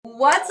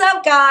What's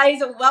up, guys?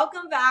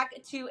 Welcome back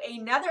to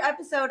another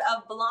episode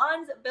of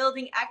Blondes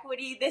Building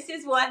Equity. This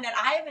is one that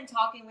I have been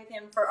talking with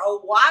him for a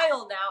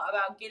while now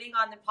about getting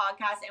on the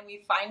podcast, and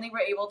we finally were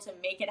able to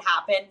make it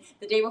happen.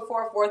 The day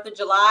before 4th of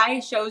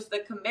July shows the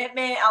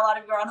commitment. A lot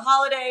of you are on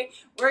holiday.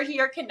 We're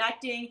here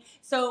connecting.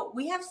 So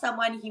we have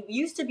someone, he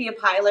used to be a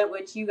pilot,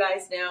 which you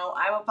guys know.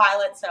 I'm a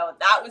pilot, so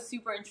that was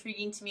super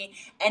intriguing to me.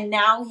 And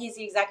now he's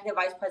the executive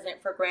vice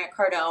president for Grant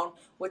Cardone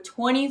with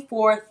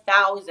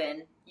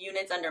 24,000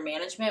 units under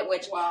management,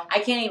 which wow. I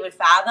can't even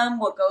fathom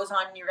what goes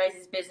on in your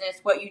guys' business,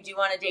 what you do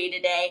on a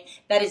day-to-day.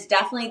 That is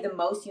definitely the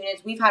most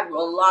units. We've had a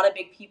lot of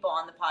big people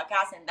on the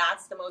podcast, and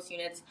that's the most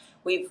units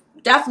we've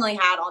definitely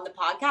had on the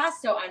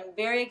podcast. So I'm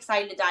very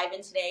excited to dive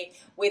in today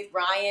with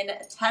Ryan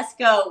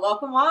Tseko.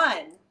 Welcome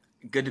on.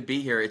 Good to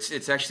be here.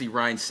 It's actually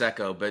Ryan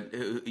Tseko, but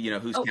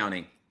who's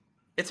counting?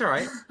 It's all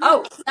right.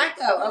 Oh,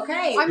 Tseko.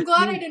 Okay. I'm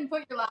glad I didn't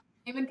put your last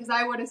name in because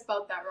I would have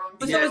spelled that wrong.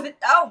 Yeah.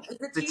 So is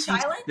the T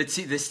silent?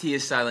 This T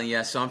is silent,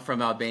 yeah. So I'm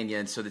from Albania,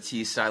 and so the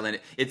T is silent.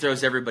 It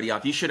throws everybody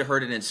off. You should have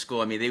heard it in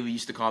school. I mean, they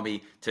used to call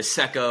me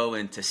Tseko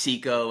and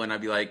Tseko, and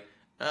I'd be like,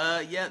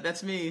 yeah,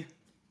 that's me.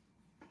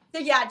 So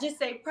yeah, just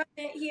say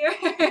present here.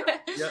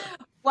 Yep.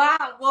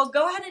 Wow. Well,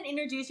 go ahead and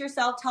introduce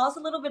yourself. Tell us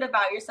a little bit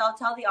about yourself.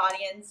 Tell the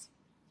audience.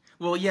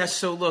 Well, yeah,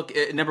 so look,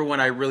 number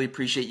one, I really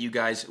appreciate you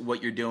guys,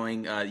 what you're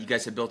doing. You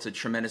guys have built a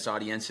tremendous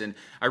audience, and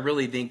I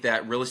really think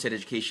that real estate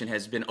education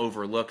has been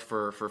overlooked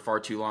for far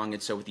too long.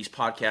 And so with these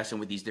podcasts and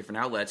with these different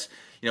outlets,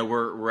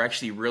 we're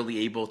actually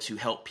really able to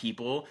help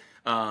people.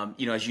 As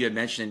you had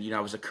mentioned, I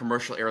was a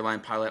commercial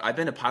airline pilot. I've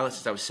been a pilot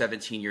since I was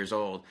 17 years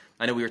old.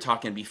 I know we were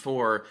talking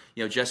before,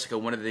 Jessica,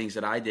 one of the things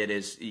that I did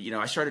is,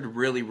 I started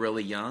really,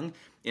 really young.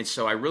 And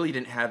so I really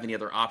didn't have any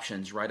other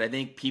options, right? I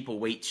think people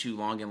wait too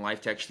long in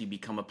life to actually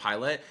become a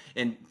pilot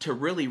and to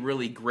really,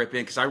 really grip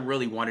in, because I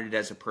really wanted it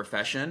as a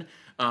profession.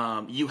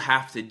 You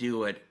have to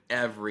do it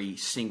every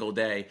single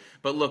day.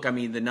 But look, I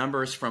mean, the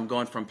numbers from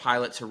going from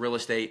pilot to real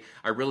estate,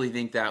 I really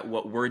think that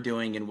what we're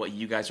doing and what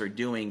you guys are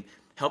doing,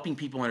 helping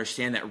people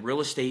understand that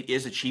real estate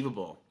is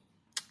achievable.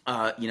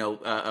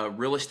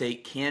 Real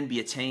estate can be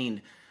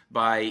attained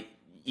by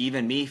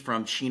even me,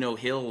 from Chino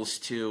Hills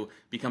to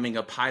becoming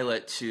a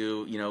pilot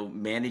to,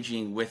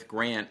 managing with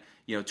Grant,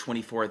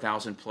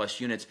 24,000 plus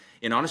units.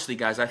 And honestly,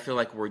 guys, I feel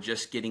like we're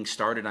just getting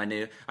started.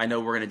 I know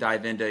we're going to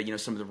dive into,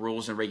 some of the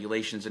rules and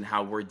regulations and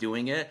how we're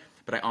doing it.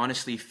 But I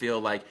honestly feel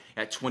like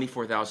at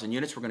 24,000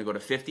 units, we're going to go to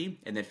 50,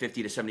 and then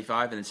 50 to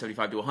 75, and then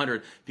 75 to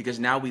 100, because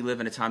now we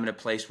live in a time and a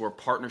place where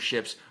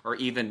partnerships are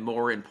even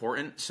more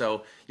important.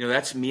 So,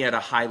 that's me at a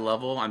high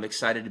level. I'm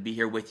excited to be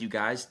here with you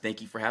guys.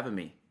 Thank you for having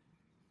me.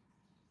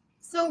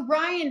 So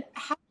Ryan,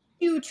 how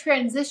did you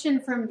transition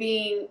from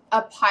being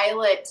a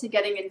pilot to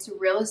getting into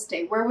real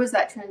estate? Where was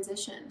that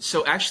transition?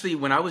 So actually,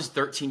 when I was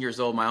 13 years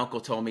old, my uncle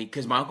told me,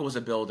 because my uncle was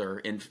a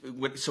builder. And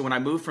so when I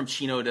moved from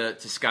Chino to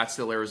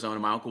Scottsdale, Arizona,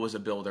 my uncle was a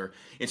builder.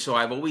 And so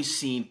I've always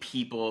seen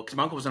people, because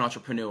my uncle was an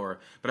entrepreneur,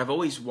 but I've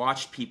always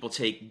watched people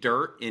take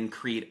dirt and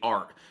create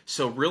art.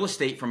 So real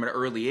estate from an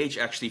early age,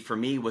 actually, for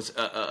me, was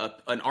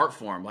an art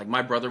form. Like,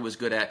 my brother was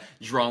good at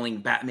drawing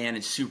Batman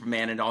and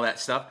Superman and all that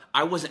stuff.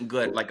 I wasn't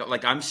good.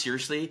 Like I'm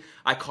seriously,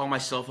 I call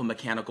myself a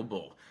mechanical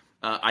bull.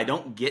 I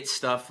don't get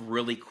stuff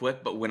really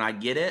quick, but when I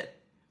get it,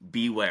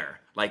 beware.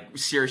 Like,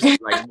 seriously,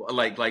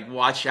 like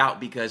watch out,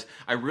 because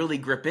I really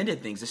grip into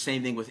things. The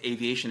same thing with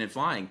aviation and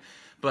flying.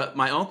 But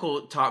my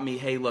uncle taught me,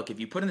 hey, look, if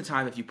you put in the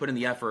time, if you put in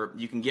the effort,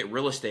 you can get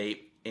real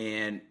estate,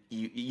 and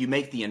you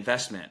make the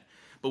investment.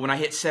 But when I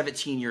hit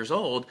 17 years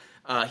old,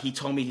 he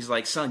told me, he's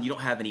like, son, you don't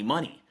have any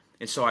money.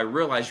 And so I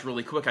realized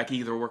really quick I could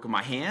either work with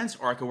my hands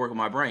or I could work with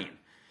my brain.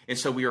 And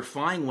so we were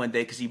flying one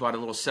day because he bought a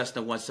little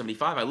Cessna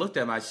 175. I looked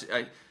at him,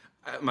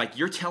 I'm like,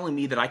 you're telling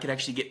me that I could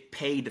actually get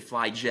paid to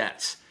fly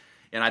jets?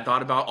 And I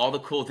thought about all the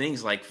cool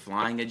things like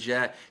flying a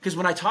jet. Because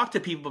when I talk to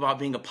people about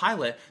being a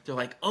pilot, they're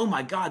like, oh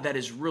my God, that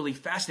is really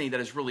fascinating.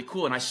 That is really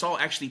cool. And I saw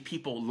actually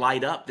people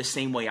light up the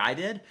same way I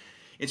did.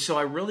 And so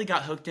I really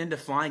got hooked into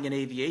flying and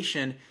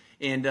aviation.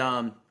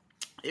 And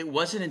it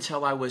wasn't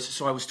until I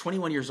was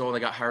 21 years old, I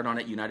got hired on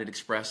at United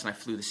Express, and I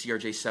flew the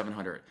CRJ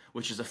 700,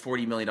 which is a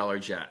 $40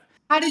 million jet.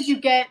 How did you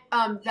get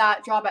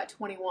that job at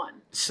 21?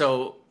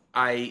 So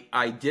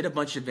I did a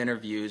bunch of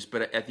interviews,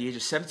 but at the age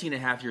of 17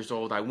 and a half years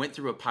old, I went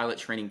through a pilot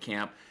training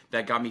camp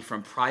that got me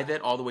from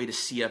private all the way to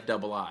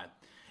CFII.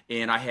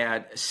 And I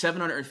had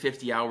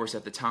 750 hours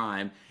at the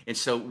time. And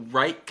so,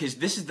 because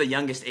this is the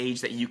youngest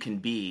age that you can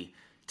be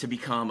to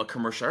become a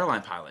commercial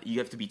airline pilot. You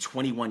have to be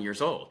 21 years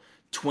old.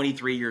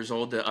 23 years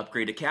old to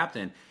upgrade to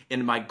captain.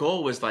 And my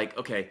goal was like,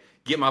 okay,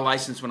 get my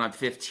license when I'm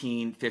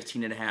 15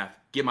 and a half.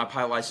 Get my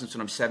pilot license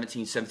when I'm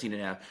 17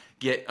 and a half.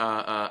 Get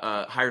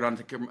hired on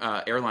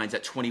to airlines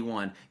at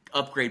 21.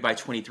 Upgrade by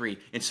 23.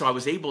 And so I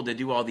was able to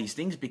do all these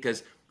things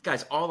because,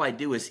 guys, all I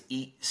do is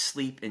eat,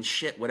 sleep, and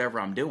shit whatever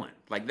I'm doing.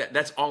 Like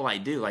that's all I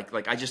do.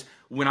 Like I just,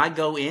 when I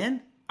go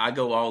in, I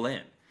go all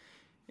in.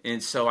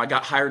 And so I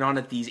got hired on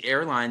at these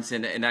airlines,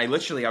 and I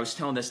was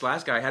telling this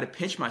last guy, I had to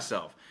pinch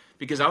myself.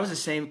 Because I was the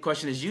same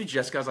question as you,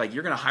 Jessica. I was like,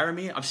 you're going to hire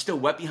me? I'm still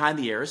wet behind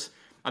the ears.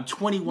 I'm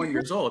 21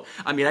 years old.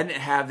 I mean, I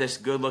didn't have this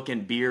good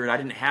looking beard. I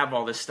didn't have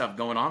all this stuff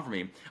going on for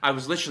me. I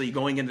was literally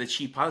going into the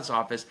chief pilot's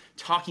office,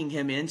 talking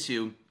him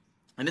into,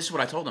 and this is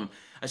what I told him.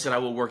 I said, I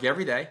will work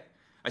every day.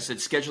 I said,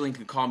 scheduling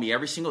can call me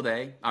every single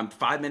day. I'm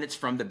 5 minutes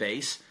from the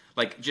base.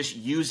 Like, just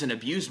use and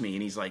abuse me.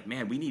 And he's like,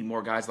 man, we need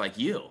more guys like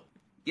you.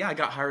 Yeah, I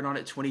got hired on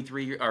at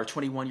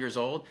 21 years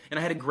old, and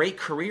I had a great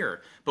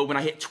career. But when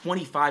I hit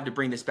 25, to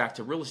bring this back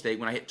to real estate,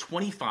 when I hit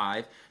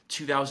 25,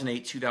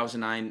 2008,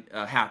 2009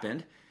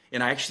 happened,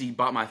 and I actually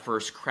bought my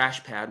first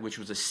crash pad, which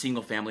was a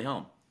single family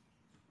home.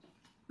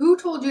 Who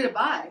told you to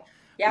buy?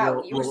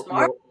 Yeah, you were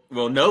smart.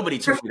 Well, nobody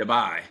told me to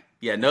buy.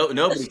 Yeah,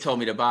 nobody told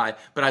me to buy.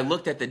 But I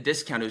looked at the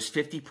discount. It was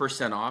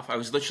 50% off. I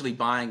was literally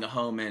buying a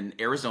home in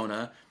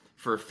Arizona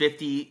for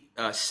 50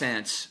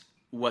 cents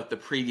what the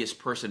previous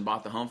person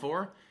bought the home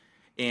for.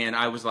 And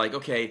I was like,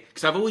 okay,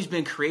 because I've always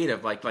been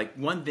creative. Like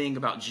one thing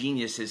about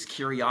genius is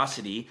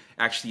curiosity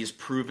actually is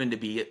proven to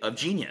be of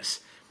genius.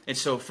 And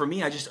so for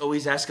me, I just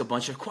always ask a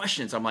bunch of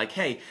questions. I'm like,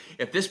 hey,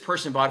 if this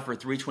person bought it for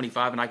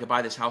 $325 and I could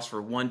buy this house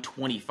for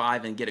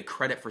 $125 and get a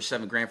credit for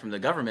 $7,000 from the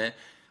government,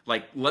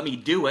 like, let me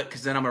do it,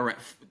 because then I'm gonna rent.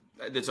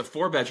 It's a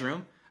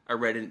 4-bedroom. I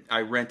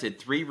rented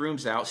 3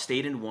 rooms out,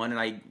 stayed in one, and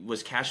I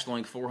was cash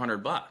flowing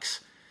 $400.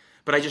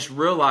 But I just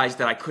realized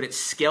that I couldn't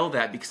scale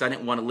that because I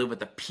didn't want to live with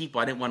the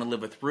people. I didn't want to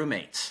live with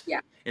roommates.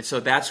 Yeah. And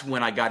so that's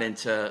when I got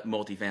into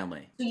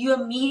multifamily. So you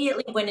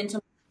immediately went into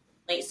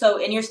multifamily.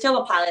 So, and you're still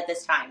a pilot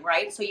this time,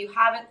 right? So you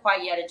haven't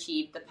quite yet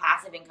achieved the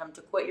passive income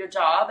to quit your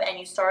job, and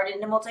you started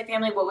into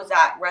multifamily. What was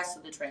that rest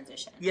of the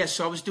transition? Yeah,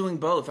 so I was doing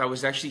both. I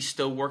was actually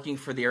still working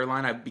for the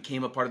airline. I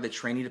became a part of the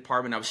training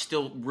department. I was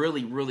still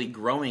really, really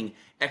growing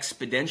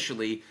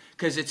exponentially,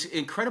 because it's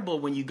incredible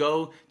when you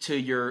go to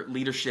your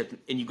leadership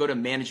and you go to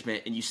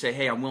management and you say,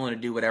 hey, I'm willing to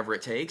do whatever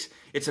it takes.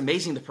 It's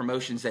amazing the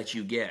promotions that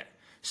you get.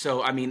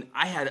 So, I mean,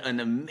 I had an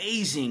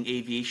amazing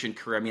aviation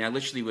career. I mean, I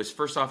literally was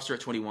first officer at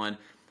 21,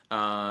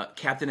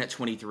 captain at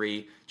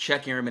 23,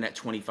 check airman at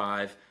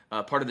 25,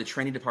 part of the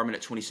training department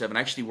at 27. I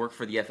actually worked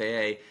for the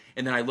FAA.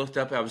 And then I looked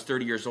up, I was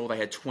 30 years old. I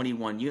had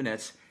 21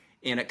 units.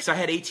 And because I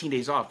had 18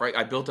 days off, right?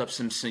 I built up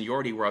some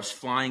seniority where I was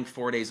flying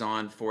 4 days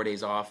on, 4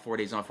 days off, 4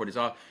 days on, 4 days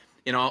off.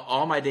 And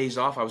all my days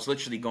off, I was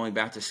literally going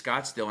back to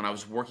Scottsdale, and I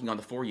was working on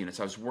the 4 units.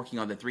 I was working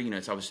on the 3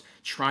 units. I was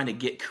trying to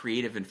get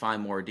creative and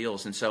find more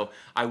deals. And so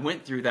I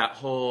went through that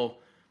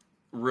whole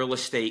real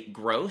estate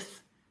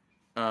growth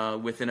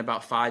within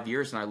about 5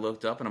 years. And I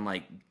looked up and I'm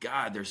like,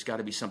 God, there's got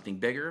to be something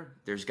bigger.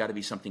 There's got to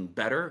be something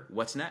better.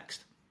 What's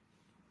next?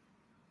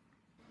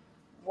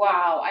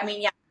 Wow. I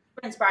mean, yeah.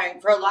 Inspiring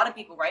for a lot of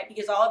people, right?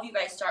 Because all of you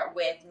guys start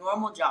with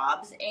normal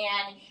jobs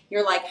and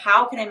you're like,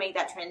 how can I make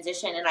that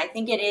transition? And I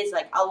think it is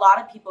like a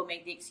lot of people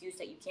make the excuse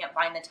that you can't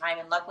find the time,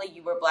 and luckily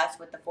you were blessed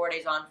with the 4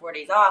 days on, 4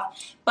 days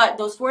off. But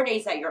those 4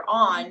 days that you're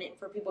on,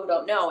 for people who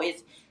don't know,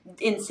 is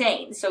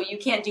insane. So you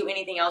can't do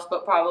anything else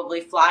but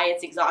probably fly.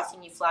 It's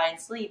exhausting. You fly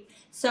and sleep.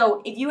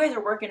 So if you guys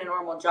are working a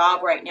normal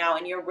job right now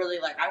and you're really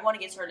like, I want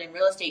to get started in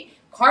real estate,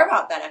 carve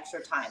out that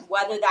extra time,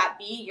 whether that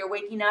be you're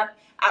waking up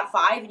at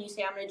 5 and you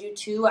say, I'm going to do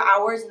 2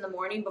 hours in the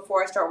morning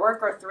before I start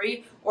work, or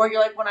 3, or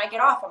you're like, when I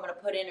get off, I'm going to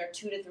put in or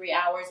 2 to 3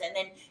 hours, and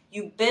then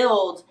you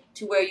build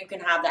to where you can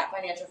have that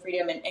financial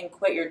freedom and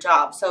quit your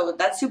job. So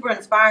that's super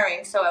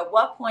inspiring. So at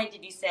what point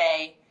did you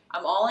say,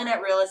 I'm all in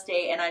at real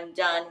estate and I'm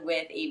done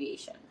with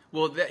aviation?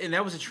 Well, and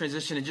that was a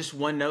transition. And just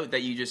one note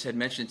that you just had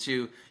mentioned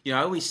too, I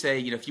always say,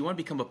 if you want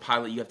to become a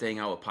pilot, you have to hang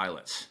out with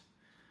pilots.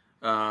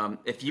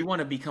 If you want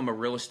to become a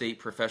real estate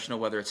professional,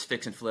 whether it's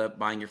fix and flip,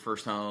 buying your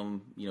first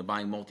home,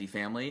 buying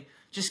multifamily,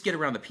 just get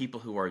around the people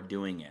who are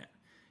doing it.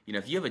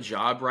 If you have a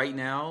job right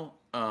now,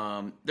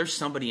 there's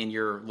somebody in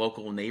your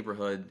local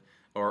neighborhood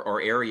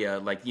or area,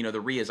 like, the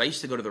RIAs. I used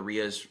to go to the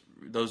RIAs.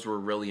 Those were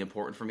really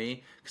important for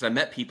me because I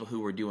met people who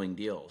were doing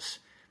deals.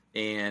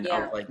 And I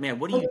was like, man,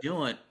 what are you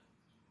doing?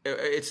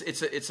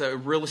 It's a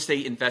real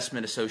estate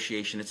investment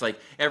association. It's like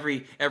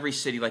every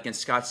city, like in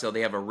Scottsdale,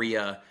 they have a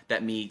RIA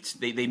that meets.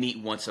 They meet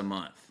once a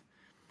month.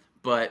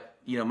 But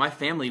my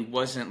family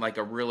wasn't like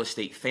a real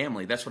estate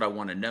family. That's what I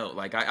want to know.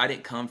 Like I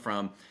didn't come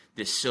from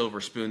this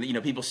silver spoon.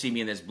 People see me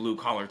in this blue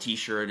collar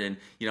T-shirt, and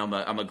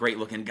I'm a great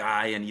looking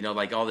guy, and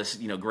like all this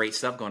great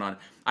stuff going on.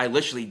 I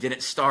literally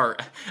didn't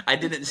start. I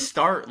didn't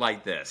start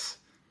like this.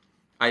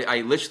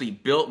 I literally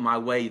built my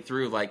way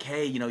through, like,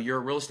 hey, you're a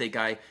real estate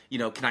guy.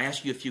 Can I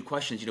ask you a few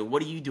questions?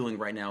 What are you doing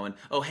right now? And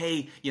oh,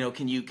 hey,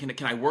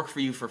 can I work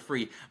for you for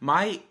free?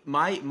 My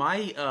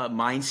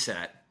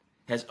mindset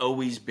has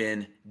always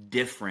been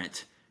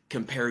different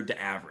compared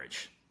to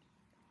average.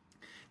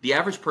 The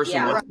average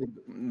person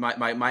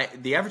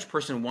the average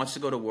person wants to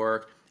go to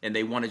work and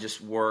they want to just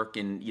work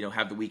and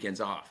have the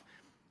weekends off.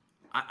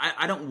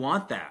 I don't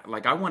want that.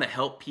 Like, I want to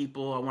help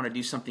people. I want to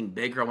do something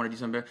bigger. I want to do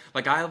something bigger.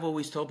 Like I've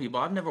always told people,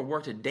 I've never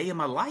worked a day in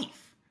my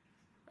life.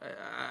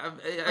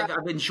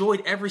 I've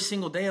enjoyed every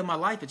single day of my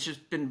life. It's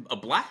just been a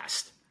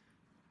blast.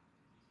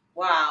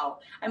 Wow.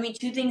 I mean,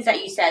 two things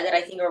that you said that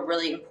I think are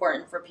really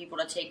important for people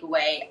to take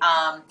away.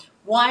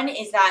 One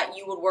is that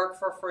you would work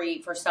for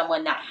free for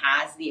someone that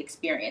has the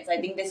experience. I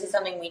think this is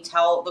something we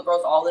tell the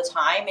girls all the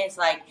time. It's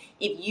like,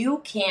 if you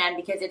can,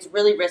 because it's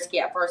really risky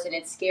at first and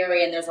it's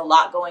scary and there's a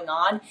lot going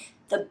on,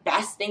 the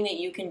best thing that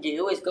you can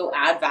do is go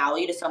add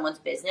value to someone's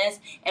business.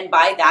 And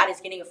by that is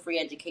getting a free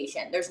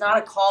education. There's not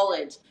a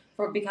college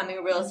for becoming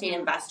a real estate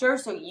investor.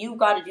 So you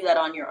got to do that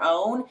on your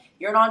own.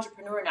 You're an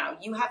entrepreneur now.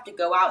 You have to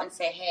go out and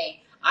say,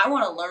 hey, I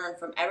want to learn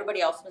from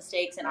everybody else's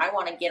mistakes and I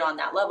want to get on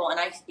that level. And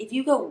if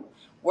you go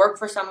work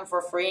for someone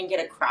for free and get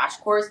a crash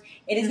course,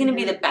 it is going to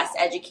be the best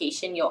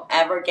education you'll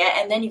ever get.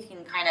 And then you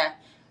can kind of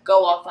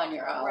go off on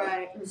your own.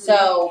 Right.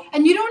 So,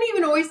 and you don't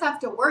even always have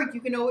to work.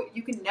 You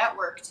can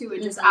network too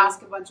and just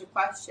ask a bunch of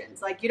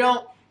questions. Like, you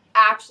don't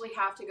actually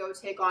have to go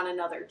take on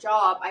another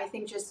job. I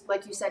think just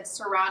like you said,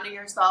 surrounding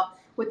yourself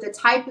with the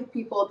type of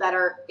people that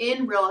are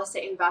in real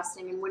estate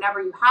investing, and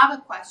whenever you have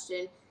a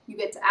question, you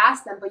get to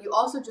ask them, but you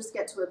also just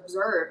get to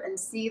observe and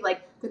see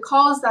like the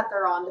calls that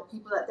they're on, the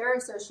people that they're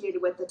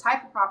associated with, the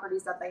type of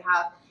properties that they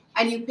have,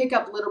 and you pick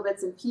up little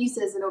bits and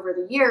pieces, and over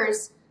the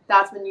years,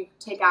 that's when you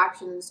take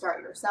action and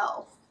start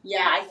yourself.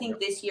 Yeah, I think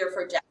this year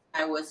for Jeff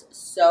and I was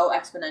so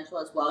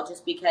exponential as well,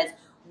 just because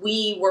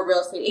we were real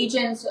estate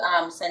agents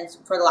since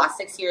for the last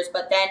 6 years,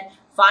 but then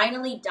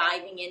finally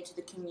diving into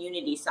the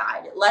community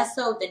side, less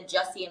so than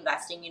just the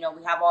investing. You know,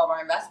 we have all of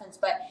our investments,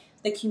 but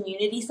the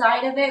community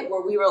side of it,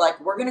 where we were like,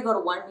 we're going to go to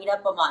one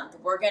meetup a month.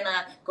 We're going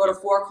to go to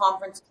 4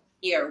 conferences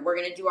a year. We're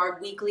going to do our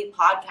weekly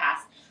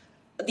podcast.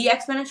 The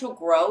exponential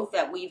growth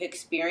that we've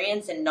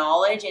experienced and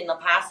knowledge in the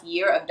past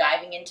year of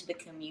diving into the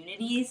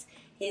communities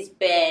has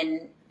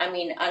been, I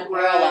mean,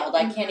 unparalleled.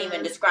 I can't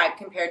even describe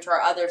compared to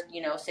our other,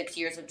 6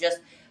 years of just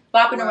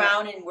bopping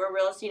around, and we're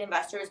real estate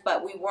investors,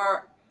 but we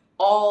weren't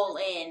all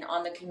in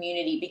on the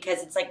community,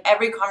 because it's like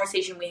every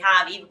conversation we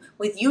have, even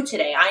with you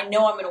today, I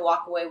know I'm going to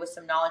walk away with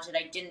some knowledge that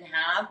I didn't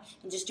have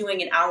in just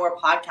doing an hour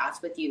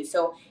podcast with you.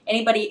 So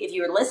anybody, if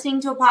you're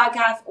listening to a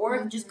podcast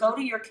or just go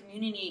to your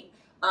community,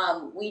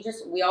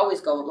 we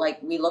always go,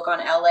 like, we look on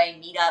LA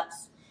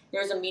meetups.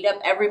 There's a meetup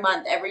every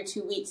month, every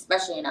 2 weeks,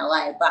 especially in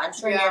LA, but I'm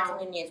sure in your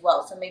community as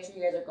well. So make sure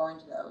you guys are going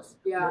to those.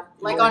 Yeah.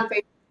 Like on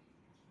Facebook.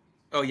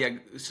 Oh yeah.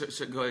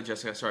 So go ahead,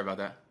 Jessica. Sorry about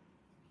that.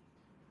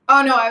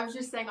 Oh no, I was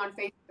just saying on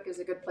Facebook is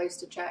a good place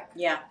to check.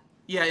 Yeah.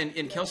 Yeah,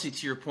 and Kelsey,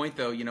 to your point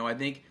though, I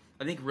think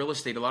real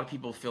estate, a lot of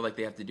people feel like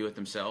they have to do it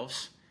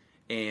themselves,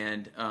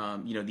 and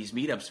these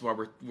meetups.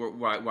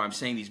 Why I'm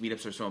saying these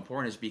meetups are so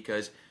important is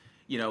because,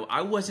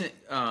 I wasn't.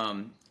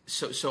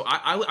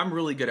 I'm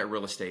really good at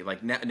real estate.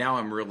 Like now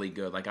I'm really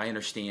good. Like I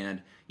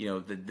understand,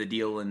 the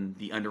deal and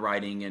the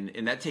underwriting,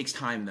 and that takes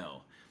time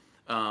though.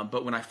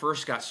 But when I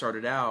first got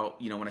started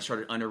out, when I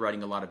started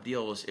underwriting a lot of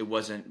deals, it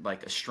wasn't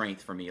like a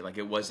strength for me. Like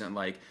it wasn't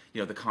like,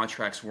 the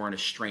contracts weren't a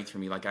strength for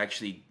me. Like I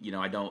actually,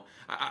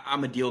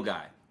 I'm a deal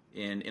guy,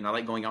 and I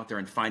like going out there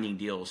and finding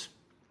deals.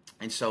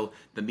 And so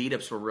the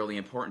meetups were really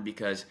important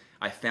because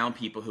I found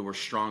people who were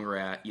stronger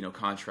at,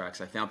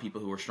 contracts. I found people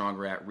who were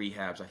stronger at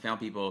rehabs. I found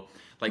people,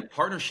 like,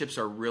 partnerships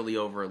are really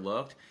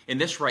overlooked. And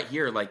this right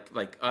here,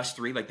 like us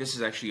three, like this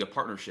is actually a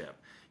partnership.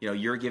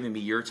 You're giving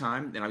me your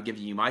time, and I'm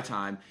giving you my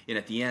time. And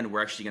at the end,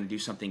 we're actually going to do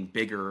something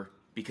bigger,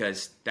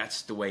 because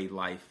that's the way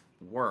life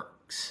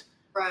works.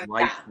 Right.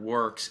 Life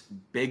works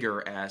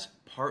bigger as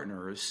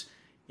partners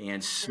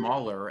and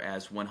smaller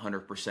as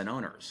 100%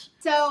 owners.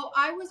 So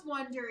I was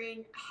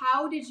wondering,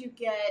 how did you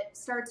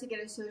start to get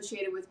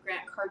associated with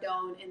Grant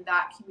Cardone in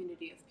that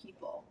community of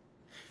people?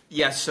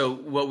 Yeah, so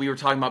what we were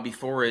talking about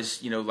before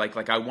is,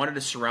 like I wanted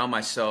to surround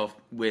myself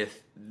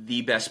with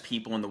the best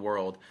people in the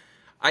world.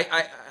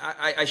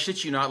 I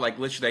shit you not, like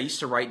literally, I used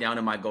to write down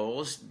in my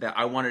goals that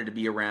I wanted to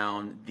be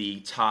around the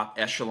top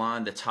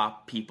echelon, the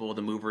top people,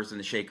 the movers and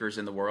the shakers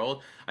in the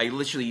world. I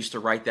literally used to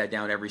write that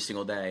down every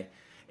single day.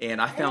 And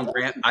I found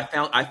Grant.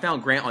 I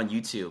found Grant on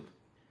YouTube,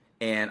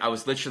 and I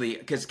was literally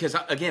because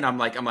again I'm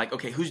like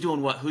okay, who's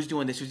doing what? Who's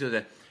doing this? Who's doing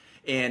that?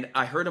 And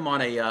I heard him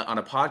on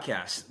a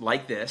podcast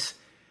like this,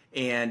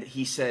 and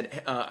he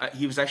said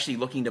he was actually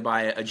looking to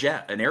buy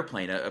an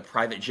airplane, a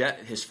private jet,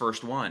 his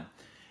first one.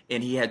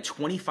 And he had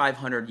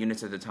 2,500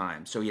 units at the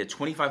time. So he had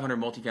 2,500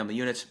 multifamily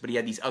units, but he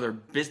had these other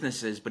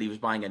businesses, but he was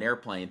buying an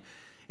airplane.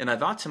 And I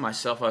thought to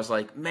myself, I was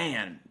like,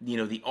 man,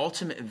 the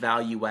ultimate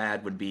value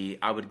add would be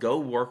I would go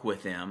work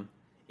with him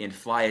and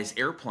fly his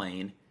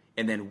airplane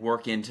and then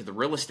work into the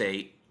real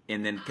estate.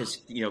 And then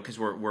because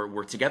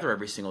we're together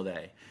every single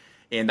day.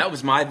 And that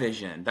was my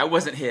vision. That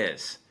wasn't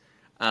his.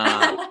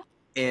 And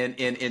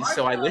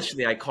so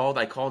I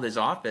called his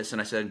office and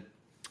I said,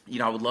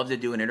 I would love to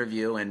do an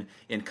interview and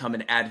come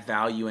and add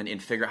value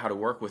and figure out how to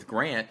work with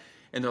Grant.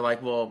 And they're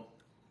like, well,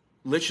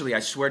 literally,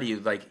 I swear to you,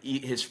 like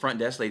his front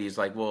desk lady is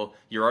like, well,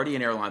 you're already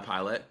an airline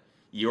pilot.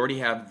 You already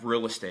have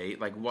real estate.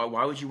 Like,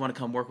 why would you want to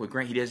come work with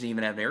Grant? He doesn't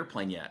even have an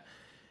airplane yet.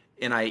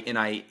 And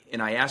I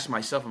asked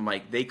myself, I'm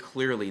like, the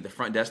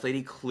front desk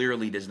lady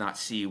clearly does not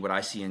see what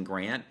I see in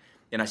Grant.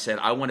 And I said,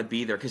 I want to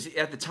be there. Because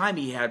at the time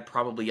he had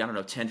probably,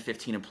 10,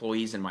 15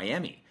 employees in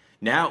Miami.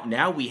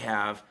 Now we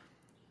have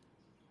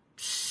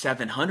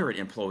 700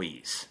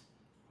 employees.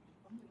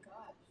 Oh my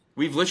gosh.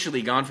 We've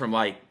literally gone from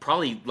like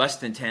probably less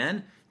than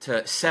 10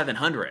 to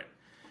 700.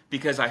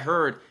 Because I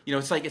heard,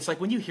 it's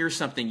like when you hear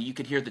something, you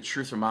could hear the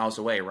truth from miles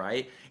away,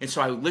 right? And so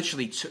I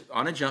literally took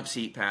on a jump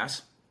seat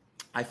pass.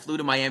 I flew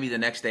to Miami the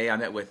next day. I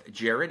met with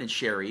Jared and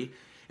Sherry,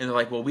 and they're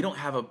like, "Well, we don't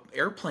have an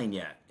airplane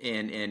yet,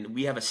 and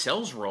we have a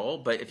sales role.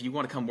 But if you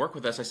want to come work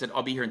with us," I said,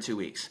 "I'll be here in 2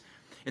 weeks."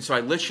 And so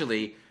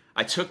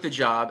I took the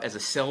job as a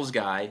sales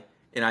guy,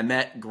 and I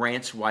met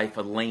Grant's wife,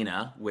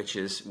 Elena, which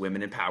is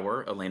Women in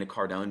Power, Elena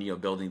Cardone,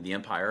 building the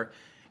empire.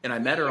 And I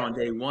met her on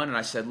day one, and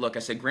I said,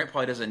 Grant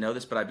probably doesn't know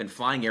this, but I've been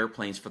flying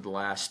airplanes for the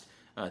last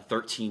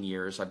 13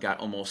 years. I've got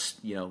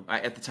almost,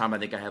 at the time, I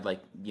think I had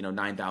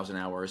 9,000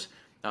 hours.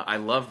 I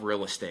love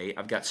real estate.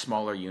 I've got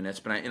smaller units,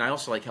 but I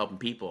also like helping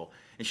people.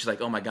 And she's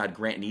like, oh my God,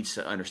 Grant needs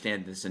to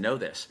understand this and know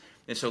this.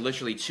 And so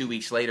literally 2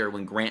 weeks later,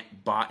 when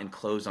Grant bought and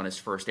closed on his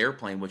first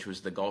airplane, which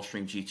was the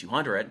Gulfstream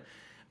G200,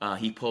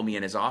 he pulled me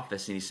in his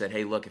office and he said,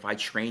 hey, look, if I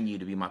train you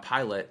to be my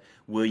pilot,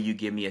 will you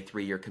give me a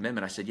 3-year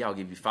commitment? I said, yeah, I'll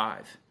give you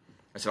 5.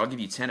 I said, I'll give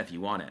you 10 if you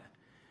want it.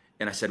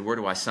 And I said, where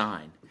do I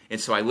sign? And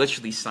so I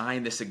literally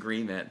signed this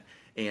agreement.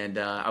 And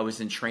I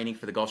was in training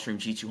for the Gulfstream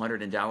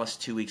G200 in Dallas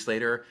 2 weeks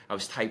later. I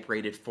was type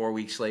rated 4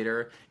 weeks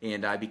later.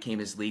 And I became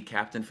his lead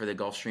captain for the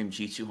Gulfstream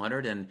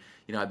G200. And,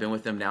 I've been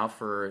with him now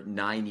for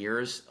 9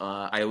 years.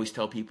 I always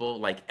tell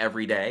people,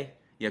 every day,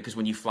 because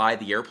when you fly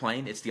the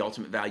airplane, it's the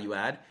ultimate value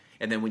add.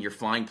 And then when you're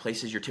flying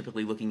places, you're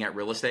typically looking at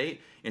real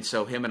estate. And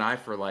so him and I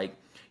for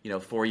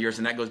 4 years,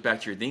 and that goes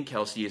back to your thing,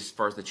 Kelsey, as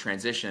far as the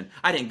transition.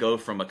 I didn't go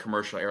from a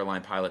commercial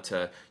airline pilot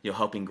to,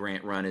 helping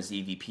Grant run as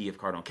EVP of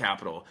Cardone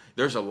Capital.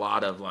 There's a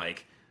lot of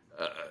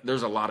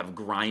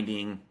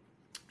grinding.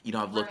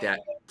 I've looked at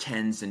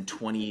tens and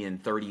 20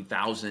 and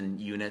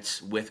 30,000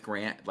 units with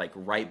Grant,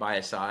 right by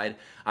his side.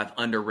 I've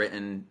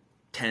underwritten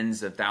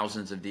tens of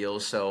thousands of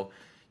deals. So,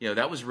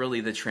 that was really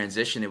the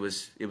transition. It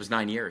was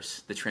 9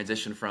 years, the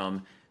transition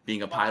from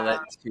being a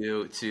pilot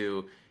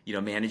to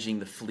managing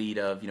the fleet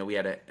of, we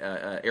had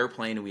a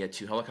airplane and we had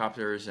 2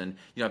 helicopters. And,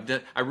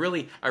 I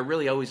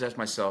really always ask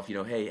myself,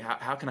 hey,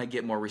 how can I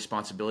get more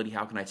responsibility?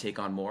 How can I take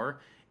on more?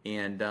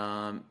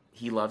 And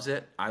he loves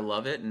it. I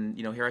love it. And,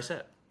 here I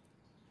sit.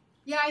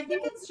 Yeah, I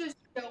think it's just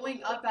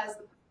showing up as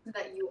the person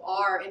that you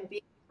are and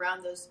being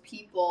around those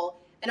people.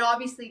 And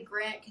obviously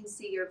Grant can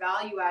see your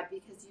value add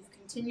because you've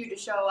continued to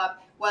show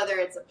up, whether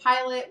it's a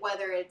pilot,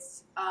 whether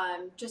it's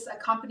just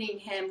accompanying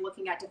him,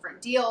 looking at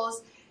different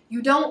deals.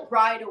 You don't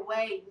right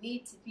away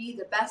need to be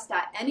the best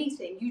at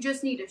anything. You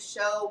just need to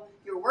show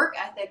your work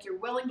ethic. You're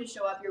willing to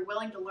show up. You're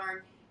willing to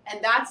learn.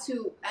 And that's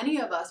who any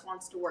of us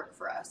wants to work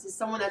for us, is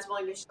someone that's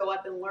willing to show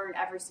up and learn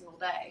every single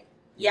day.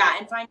 Yeah,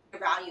 and find your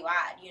value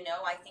add.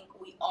 I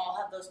think we all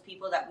have those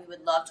people that we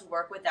would love to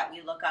work with, that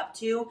we look up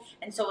to.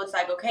 And so it's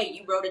okay,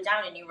 you wrote it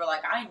down and you were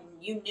like,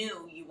 you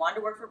knew you wanted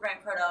to work for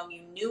Grant Cardone.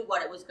 You knew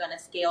what it was going to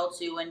scale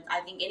to. And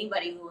I think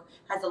anybody who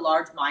has a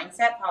large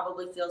mindset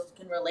probably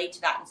can relate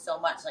to that in so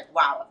much.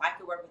 Wow, if I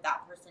could work with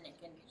that person, it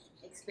can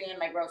expand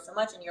my growth so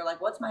much. And you're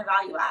like, what's my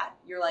value add?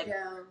 You're like,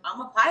 yeah.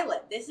 I'm a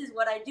pilot. This is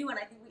what I do. And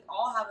I think we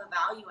all have a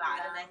value add.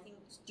 Yeah. And I think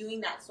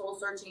doing that soul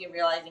searching and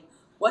realizing,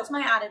 what's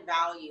my added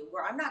value,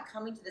 where I'm not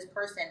coming to this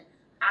person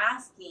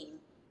asking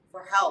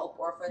for help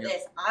or for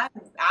this. I'm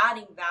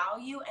adding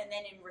value, and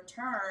then in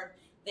return,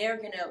 they're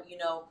going to,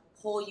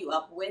 pull you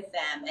up with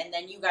them. And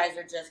then you guys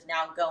are just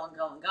now going.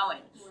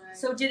 Right.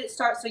 So did it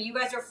start? So you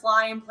guys are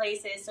flying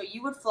places. So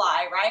you would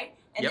fly, right?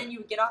 And then you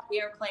would get off the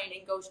airplane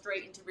and go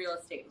straight into real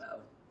estate mode.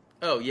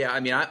 Oh, yeah.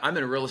 I mean, I'm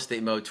in real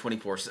estate mode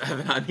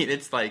 24/7. I mean,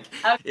 it's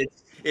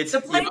it's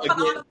the plane's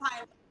on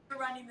autopilot.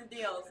 Running the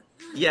deals.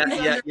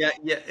 Yeah.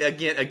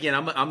 Again,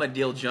 I'm a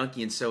deal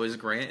junkie, and so is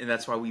Grant, and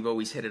that's why we've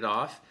always hit it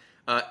off.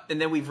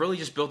 And then we've really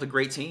just built a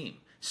great team.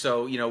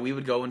 So we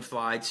would go and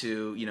fly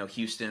to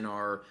Houston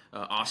or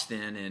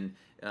Austin,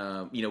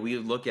 and we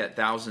would look at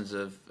thousands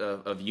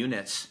of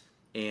units,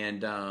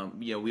 and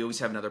we always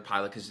have another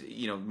pilot because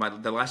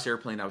the last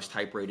airplane I was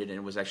type rated, and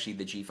it was actually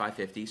the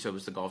G550, so it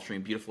was the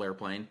Gulfstream, beautiful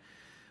airplane,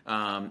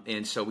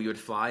 and so we would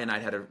fly, and I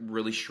had a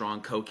really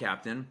strong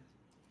co-captain.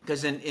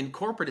 Because in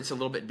corporate, it's a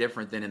little bit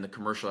different than in the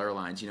commercial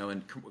airlines.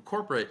 In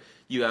corporate,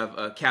 you have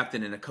a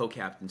captain and a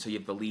co-captain. So you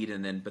have the lead,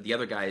 but the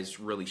other guy is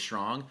really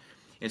strong.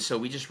 And so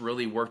we just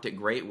really worked it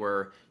great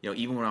where,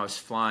 even when I was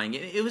flying,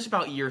 it was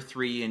about year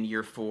 3 and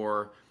year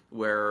 4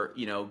 where,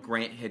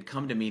 Grant had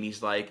come to me and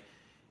he's like,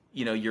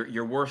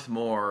 you're worth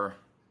more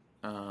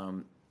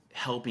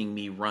helping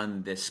me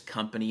run this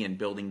company and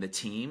building the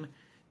team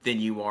than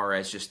you are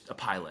as just a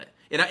pilot.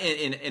 And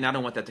I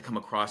don't want that to come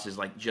across as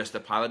just a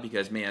pilot,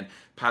 because man,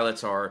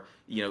 pilots are,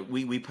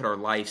 we put our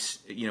lives,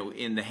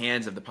 in the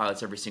hands of the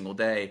pilots every single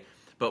day.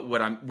 But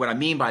what I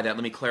mean by that,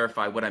 let me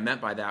clarify. What I meant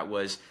by that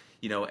was,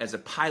 as a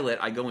pilot,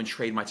 I go and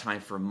trade my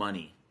time for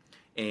money,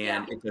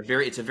 and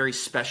it's a very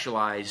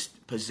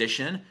specialized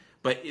position.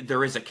 But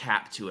there is a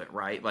cap to it,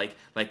 right?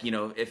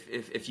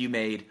 If you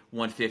made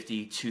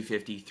 150,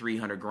 250,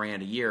 300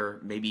 grand a year,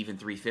 maybe even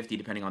 350,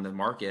 depending on the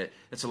market,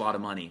 that's a lot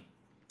of money.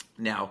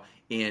 Now,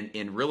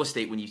 in real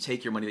estate, when you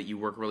take your money that you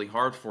work really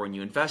hard for and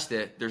you invest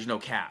it, there's no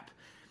cap.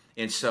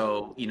 And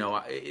so,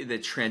 the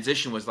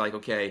transition was like,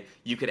 okay,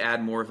 you could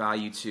add more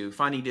value to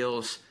finding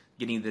deals,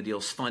 getting the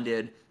deals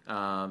funded,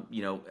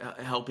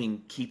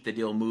 helping keep the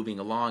deal moving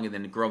along, and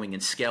then growing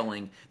and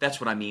scaling. That's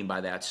what I mean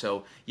by that.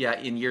 So yeah,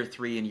 in year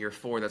 3 and year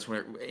 4, that's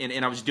when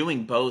and I was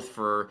doing both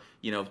for,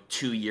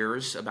 2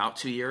 years, about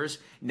 2 years.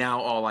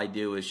 Now all I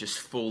do is just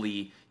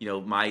fully,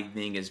 my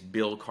thing is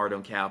build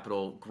Cardone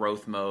Capital,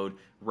 growth mode,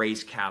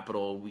 raise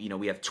capital.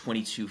 We have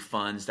 22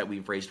 funds that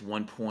we've raised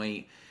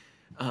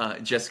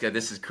Jessica,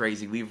 this is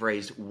crazy. We've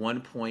raised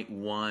over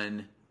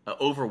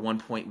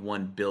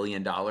 $1.1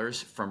 billion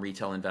from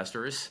retail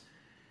investors.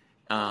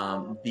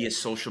 Via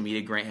social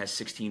media. Grant has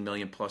 16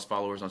 million plus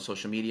followers on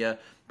social media.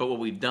 But what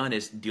we've done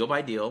is deal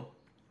by deal,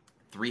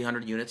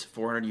 300 units,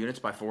 400 units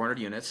by 400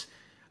 units.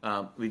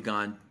 We've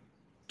gone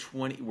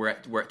 20. We're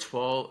at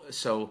 12.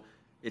 So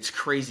it's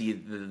crazy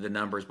the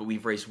numbers. But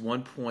we've raised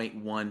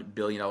 $1.1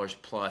 billion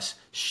plus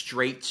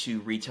straight to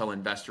retail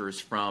investors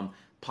from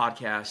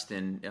podcast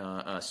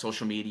and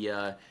social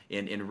media,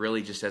 and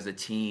really just as a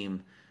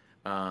team,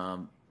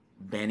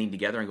 banding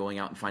together and going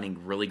out and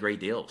finding really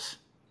great deals.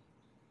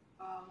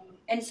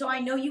 And so I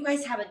know you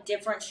guys have a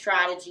different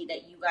strategy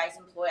that you guys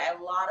employ. A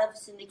lot of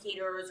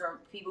syndicators or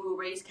people who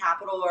raise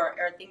capital or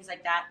things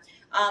like that.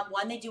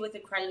 One, they do with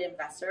accredited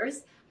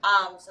investors.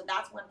 So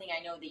that's one thing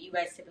I know that you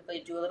guys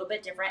typically do a little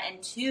bit different.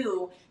 And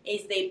two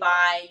is they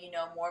buy,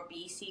 more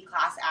BC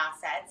class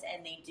assets,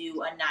 and they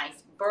do a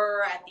nice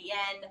burr at the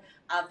end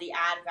of the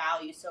add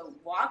value. So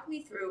walk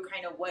me through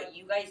kind of what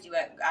you guys do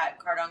at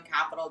Cardone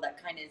Capital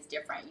that kind of is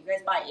different. You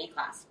guys buy A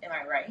class, am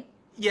I right?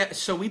 Yeah,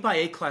 so we buy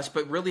A class,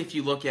 but really if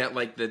you look at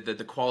like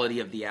the quality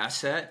of the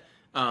asset,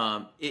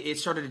 it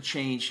started to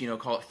change,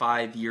 call it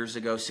 5 years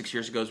ago, 6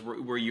 years ago,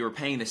 where you were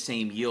paying the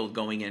same yield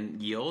going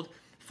in yield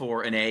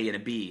for an A and a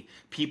B.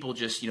 People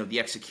just, the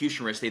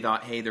execution risk, they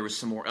thought, hey, there was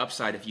some more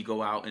upside if you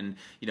go out and,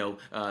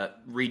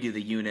 redo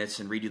the units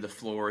and redo the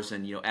floors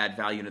and, add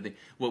value to the.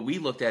 What we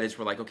looked at is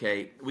we're like,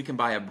 okay, we can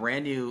buy a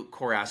brand new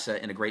core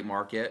asset in a great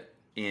market,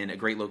 in a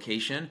great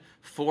location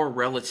for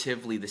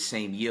relatively the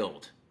same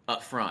yield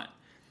up front.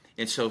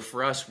 And so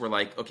for us, we're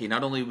like, okay,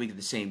 not only do we get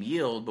the same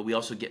yield, but we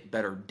also get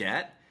better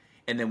debt,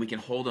 and then we can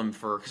hold them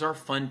because our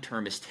fund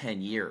term is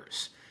 10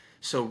 years.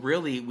 So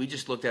really, we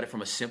just looked at it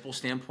from a simple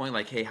standpoint,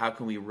 like, hey, how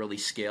can we really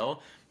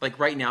scale? Like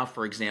right now,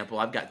 for example,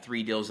 I've got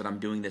 3 deals that I'm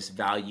doing this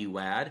value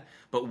add,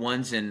 but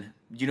one's do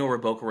you know where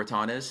Boca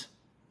Raton is?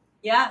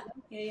 Yeah.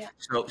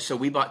 So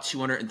we bought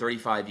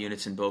 235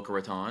 units in Boca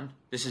Raton.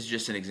 This is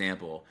just an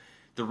example.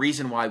 The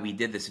reason why we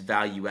did this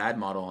value add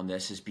model on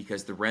this is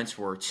because the rents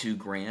were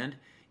 $2,000.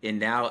 And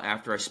now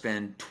after I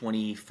spend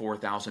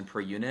 $24,000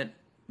 per unit,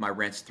 my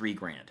rent's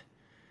 $3,000.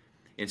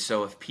 And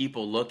so if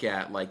people look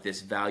at like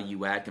this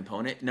value add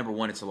component, number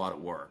one, it's a lot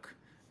of work.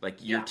 Like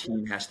your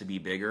team has to be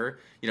bigger.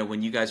 When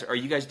are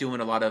you guys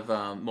doing a lot of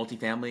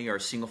multifamily or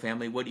single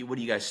family? What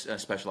do you guys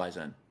specialize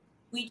in?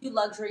 We do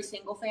luxury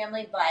single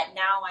family, but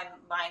now I'm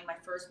buying my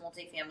first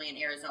multifamily in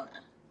Arizona.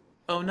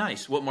 Oh,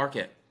 nice. What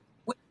market?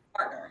 With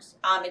partners.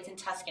 It's in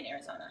Tuscan,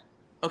 Arizona.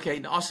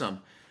 Okay,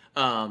 awesome.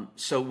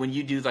 So when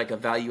you do like a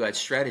value add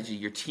strategy,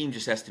 your team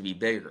just has to be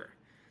bigger.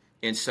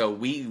 And so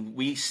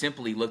we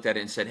simply looked at it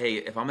and said, hey,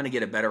 if I'm going to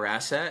get a better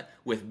asset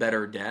with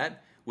better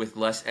debt, with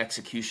less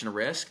execution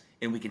risk,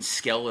 and we can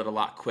scale it a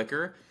lot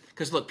quicker.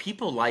 Because look,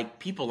 people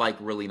like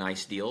really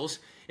nice deals,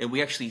 and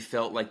we actually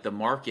felt like the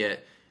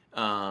market,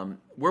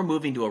 we're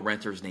moving to a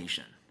renter's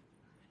nation,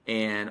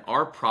 and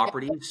our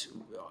properties.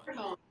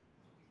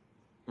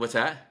 What's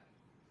that?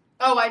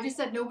 Oh, I just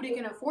said nobody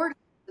can afford it.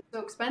 It's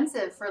so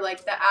expensive for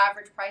like the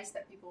average price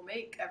that people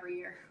make every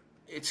year.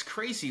 It's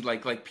crazy.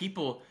 Like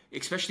people,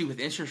 especially with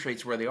interest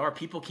rates where they are,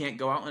 people can't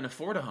go out and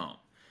afford a home.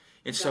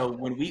 And so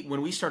when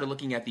we started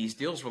looking at these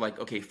deals, we're like,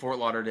 okay, Fort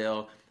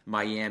Lauderdale,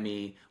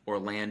 Miami,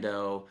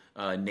 Orlando,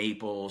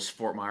 Naples,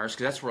 Fort Myers,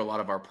 because that's where a lot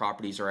of our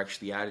properties are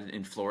actually added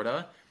in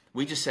Florida.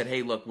 We just said,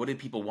 hey, look, what do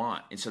people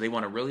want? And so they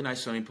want a really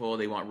nice swimming pool.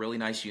 They want really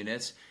nice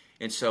units.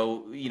 And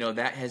so,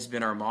 that has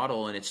been our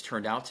model, and it's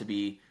turned out to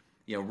be,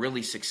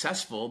 really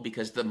successful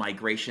because the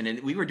migration, and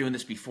we were doing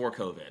this before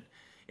COVID.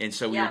 And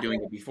so we were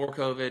doing it before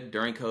COVID,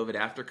 during COVID,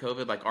 after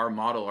COVID. Like our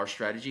model, our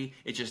strategy,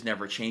 it just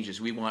never changes.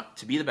 We want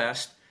to be the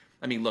best.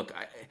 I mean, look,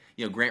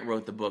 Grant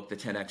wrote the book, The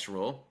 10X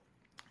Rule.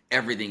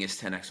 Everything is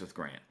 10X with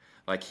Grant.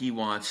 Like he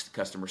wants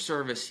customer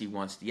service, he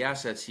wants the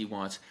assets, he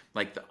wants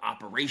like the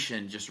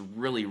operation just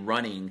really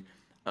running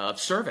of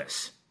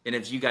service. And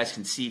as you guys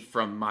can see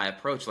from my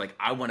approach, like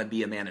I want to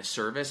be a man of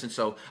service. And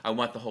so I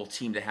want the whole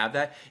team to have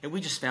that. And we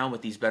just found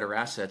with these better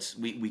assets,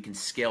 we can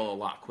scale a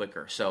lot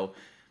quicker. So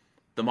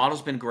the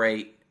model's been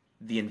great.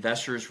 The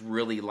investors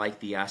really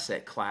like the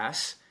asset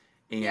class.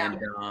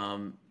 And,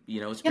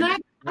 it's been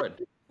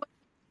good.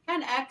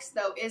 10X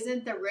though,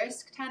 isn't the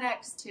risk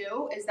 10X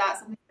too? Is that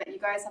something that you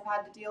guys have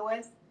had to deal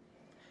with?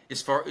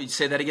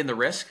 Say that again, the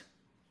risk?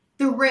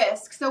 The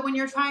risk. So when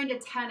you're trying to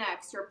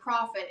 10X your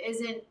profit,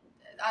 isn't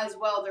as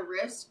well the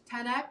risk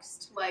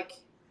 10X? Like,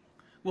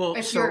 well,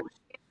 if you're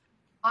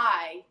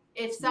high,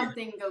 if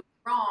something goes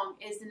wrong,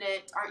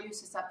 aren't you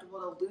susceptible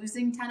to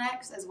losing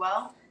 10x as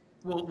well?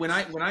 Well, when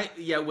I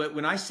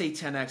say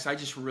 10x, I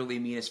just really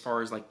mean as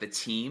far as like the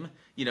team,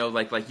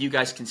 like you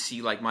guys can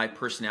see like my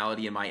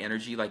personality and my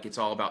energy, like it's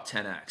all about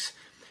 10x.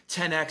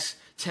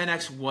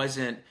 10x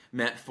wasn't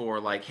meant for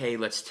like, hey,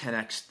 let's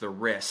 10x the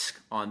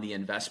risk on the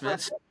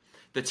investments.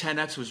 The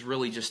 10x was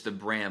really just the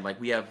brand.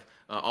 Like we have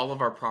all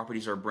of our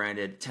properties are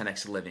branded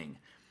 10x Living.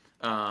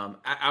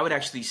 I would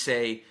actually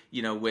say,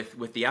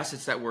 with the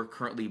assets that we're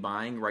currently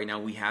buying right now,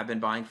 we have been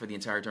buying for the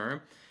entire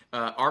term.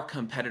 Our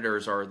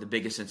competitors are the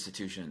biggest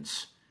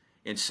institutions.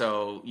 And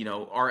so,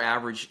 our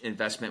average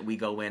investment, we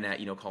go in at,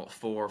 call it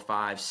 4,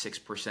 5,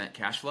 6%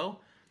 cash flow.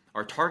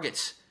 Our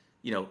targets,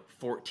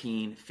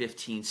 14,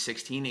 15,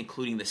 16,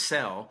 including the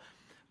sell.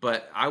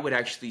 But I would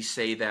actually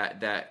say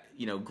that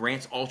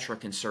Grant's ultra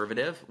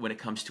conservative when it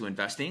comes to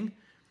investing.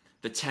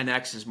 The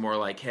 10X is more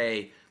like,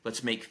 hey,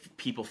 let's make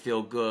people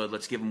feel good.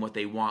 Let's give them what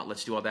they want.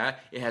 Let's do all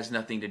that. It has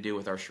nothing to do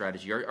with our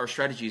strategy. Our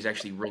strategy is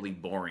actually really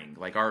boring.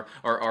 Like our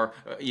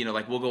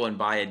like we'll go and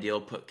buy a deal,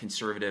 put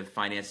conservative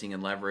financing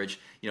and leverage,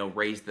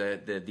 raise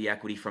the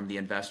equity from the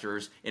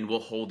investors, and we'll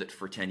hold it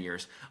for 10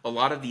 years. A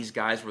lot of these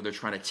guys where they're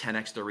trying to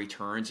 10X their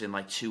returns in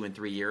like 2 and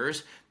 3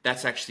 years,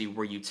 that's actually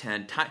where you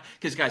tend,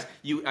 because guys,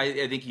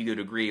 I think you would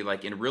agree,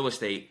 like in real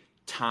estate,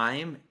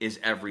 time is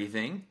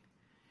everything.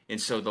 And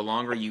so the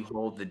longer you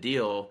hold the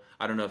deal,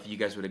 I don't know if you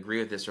guys would agree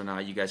with this or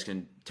not. You guys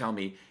can tell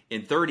me.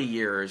 In 30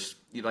 years,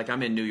 like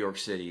I'm in New York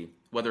City,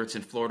 whether it's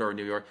in Florida or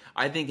New York,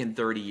 I think in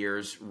 30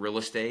 years, real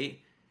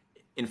estate,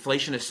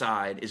 inflation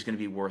aside, is going to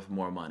be worth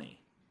more money.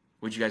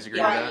 Would you guys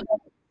agree with that?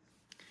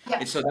 Yeah.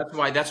 And so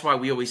that's why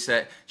we always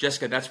set,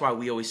 Jessica, that's why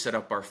we always set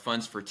up our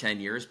funds for 10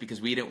 years,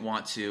 because we didn't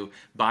want to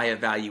buy a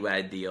value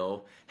add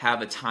deal,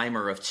 have a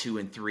timer of 2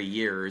 and 3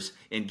 years,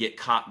 and get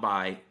caught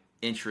by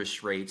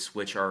interest rates,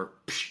 which are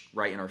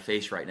right in our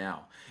face right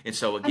now. And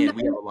so again,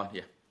 we have a lot.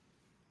 Yeah.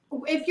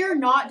 If you're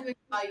not doing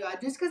value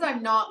add, just because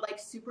I'm not like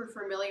super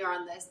familiar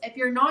on this, if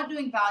you're not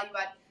doing value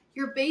add,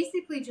 you're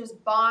basically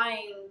just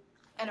buying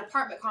an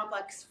apartment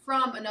complex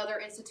from another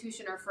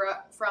institution or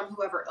from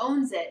whoever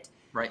owns it.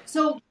 Right.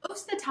 So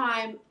most of the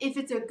time, if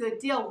it's a good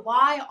deal,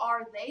 why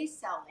are they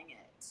selling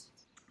it?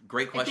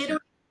 Great question. If they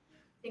don't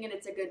think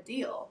it's a good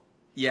deal.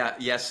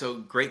 Yeah. So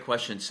great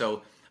question.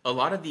 So a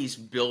lot of these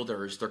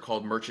builders, they're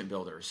called merchant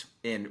builders.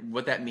 And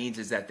what that means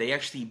is that they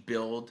actually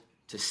build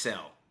to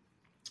sell.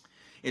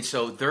 And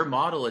so their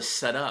model is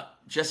set up,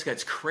 Jessica,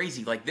 it's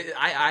crazy. Like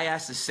I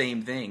asked the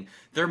same thing.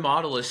 Their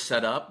model is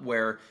set up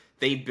where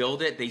they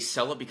build it, they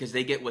sell it because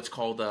they get what's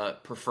called a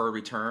preferred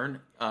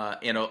return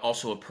and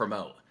also a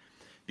promote.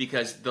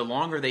 Because the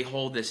longer they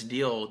hold this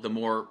deal, the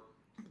more,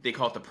 they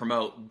call it the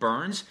promote,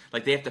 burns.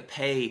 Like they have to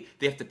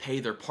pay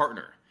their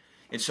partner.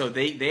 And so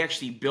they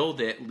actually build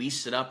it,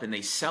 lease it up, and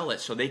they sell it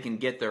so they can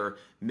get their $1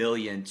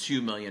 million,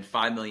 $2 million,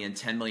 $5 million,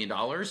 $10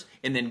 million,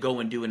 and then go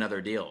and do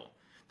another deal.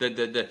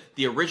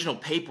 The original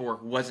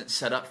paperwork wasn't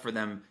set up for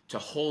them to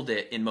hold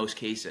it in most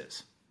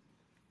cases.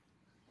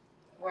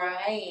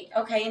 Right.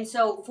 Okay. And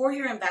so for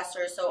your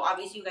investors, so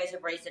obviously you guys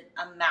have raised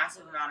a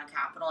massive amount of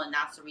capital, and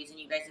that's the reason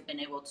you guys have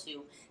been able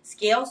to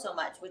scale so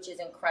much, which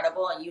is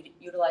incredible, and you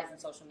utilizing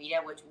social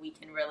media, which we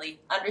can really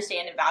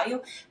understand and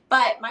value.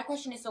 But my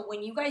question is, so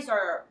when you guys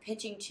are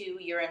pitching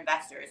to your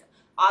investors,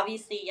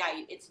 obviously,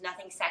 it's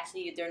nothing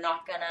sexy. They're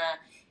not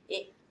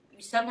gonna,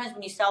 sometimes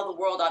when you sell the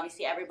world,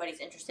 obviously everybody's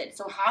interested.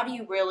 So how do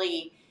you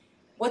really,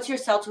 what's your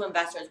sell to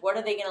investors? What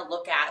are they going to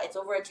look at? It's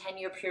over a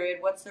 10-year period.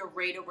 What's their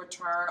rate of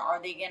return? Are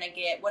they going to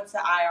get, what's the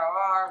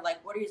IRR?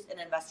 Like, what is an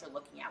investor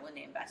looking at when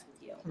they invest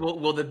with you?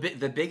 Well, the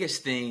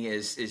biggest thing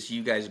is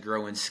you guys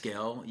grow in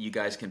scale. You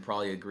guys can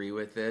probably agree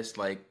with this.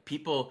 Like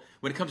people,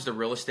 when it comes to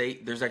real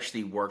estate, there's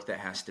actually work that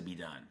has to be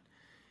done.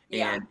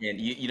 Yeah. And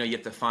you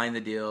have to find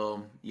the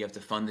deal, you have to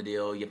fund the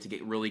deal, you have to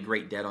get really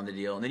great debt on the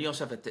deal, and then you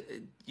also have to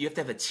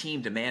have a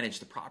team to manage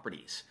the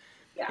properties.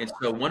 Yeah. And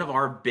so one of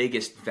our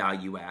biggest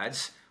value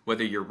adds,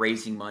 whether you're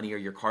raising money or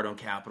you're Cardone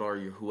Capital or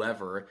you're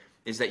whoever,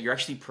 is that you're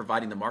actually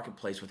providing the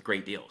marketplace with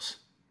great deals.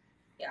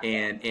 Yeah.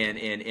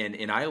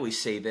 And I always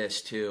say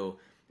this too,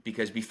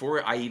 because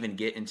before I even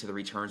get into the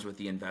returns with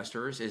the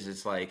investors,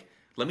 it's like,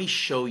 let me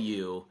show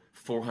you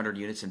 400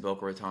 units in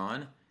Boca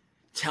Raton.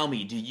 Tell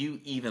me, do you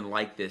even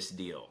like this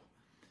deal?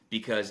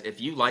 Because if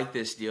you like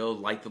this deal,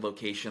 like the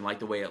location, like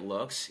the way it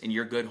looks, and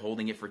you're good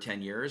holding it for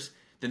 10 years,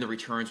 then the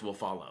returns will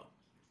follow.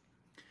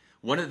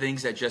 One of the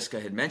things that Jessica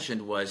had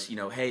mentioned was,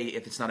 hey,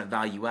 if it's not a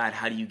value add,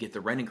 how do you get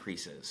the rent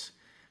increases?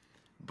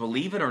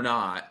 Believe it or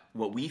not,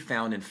 what we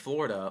found in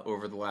Florida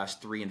over the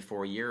last 3 and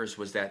 4 years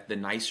was that the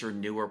nicer,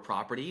 newer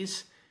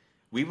properties,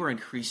 we were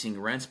increasing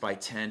rents by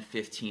 10,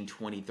 15,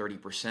 20,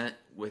 30%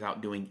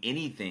 without doing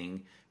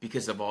anything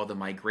because of all the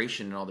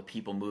migration and all the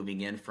people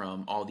moving in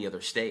from all the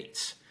other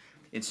states.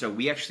 And so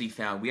we actually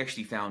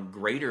found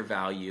greater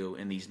value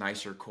in these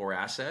nicer core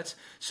assets.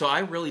 So I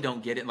really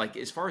don't get it. Like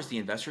as far as the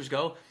investors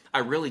go, I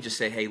really just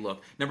say, hey,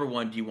 look, number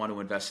one, do you want to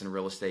invest in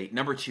real estate?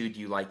 Number two, do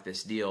you like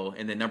this deal?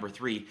 And then number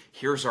three,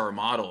 here's our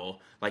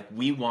model. Like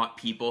we want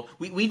people,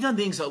 we've done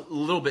things a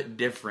little bit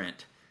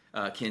different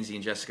Kinsey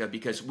and Jessica,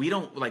 because we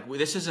don't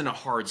this isn't a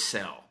hard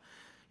sell.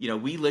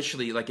 We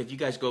literally, like, if you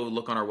guys go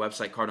look on our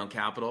website, Cardone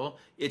Capital,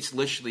 it's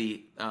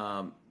literally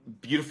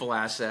beautiful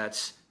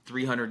assets,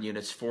 300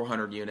 units,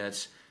 400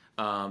 units,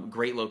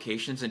 great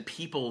locations, and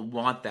people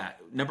want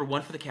that. Number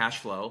one, for the cash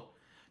flow.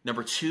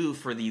 Number two,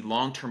 for the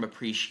long-term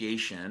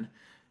appreciation.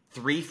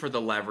 Three, for the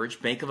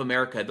leverage. Bank of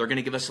America, they're going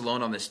to give us a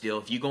loan on this deal.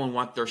 If you go and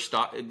want their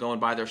stock, go and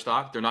buy their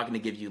stock, they're not going to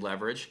give you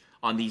leverage.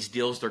 On these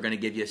deals, they're going to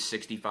give you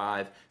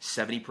 65,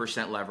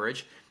 70%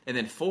 leverage. And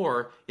then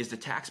four is the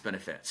tax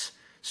benefits.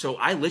 So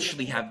I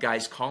literally have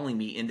guys calling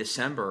me in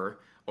December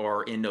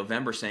or in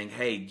November saying,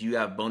 hey, do you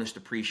have bonus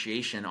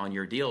depreciation on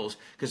your deals?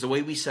 Because the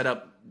way we set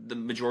up the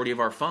majority of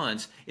our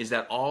funds is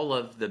that all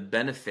of the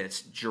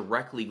benefits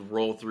directly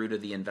roll through to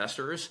the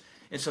investors.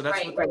 And so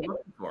that's what they're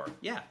looking for.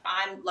 Yeah.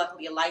 I'm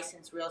luckily a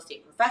licensed real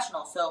estate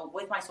professional. So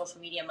with my social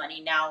media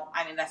money, now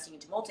I'm investing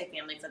into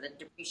multifamily for the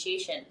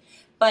depreciation.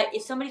 But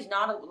if somebody's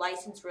not a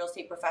licensed real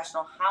estate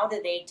professional, how do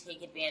they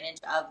take advantage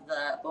of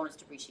the bonus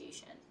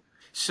depreciation?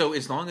 So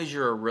as long as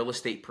you're a real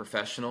estate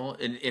professional,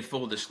 and in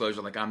full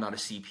disclosure, like, I'm not a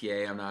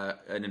CPA, I'm not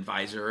an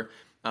advisor.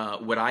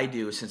 What I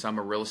do is, since I'm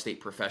a real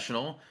estate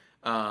professional,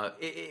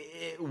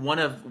 one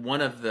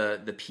of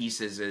the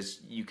pieces is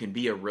you can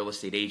be a real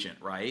estate agent,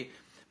 right?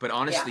 But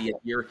honestly,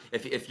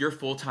 if your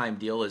full-time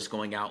deal is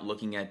going out,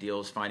 looking at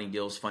deals, finding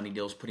deals, funding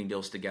deals, putting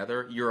deals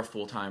together, you're a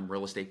full-time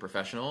real estate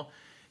professional.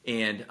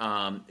 And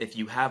if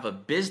you have a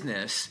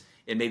business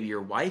and maybe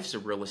your wife's a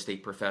real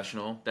estate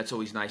professional, that's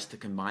always nice to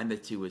combine the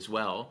two as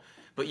well.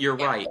 But you're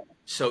right.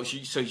 So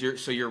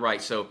you're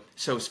right. So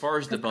as far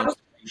as the bonus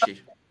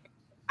depreciation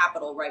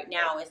capital right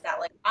now is that,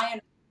 like,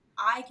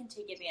 I can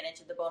take advantage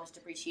of the bonus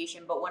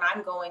depreciation, but when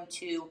I'm going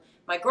to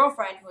my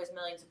girlfriend who has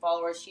millions of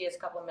followers, she has a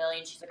couple of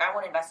million, she's like, I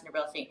want to invest in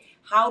real estate.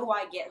 How do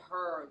I get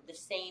her the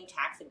same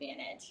tax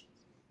advantage?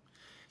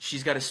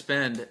 She's got to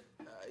spend,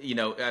 the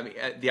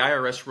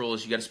IRS rule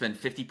is you got to spend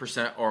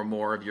 50% or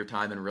more of your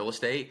time in real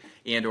estate,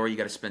 or you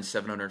got to spend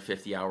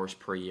 750 hours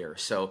per year.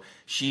 So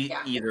she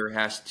either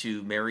has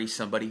to marry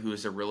somebody who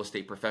is a real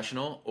estate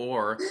professional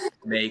or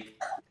make.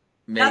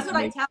 That's what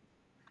I tell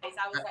guys.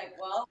 I was like,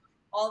 well,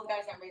 all the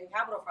guys I'm raising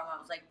capital from, I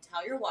was like,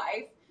 tell your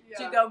wife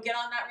to go get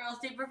on that real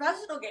estate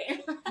professional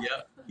game.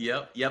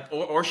 Yep.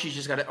 Or she's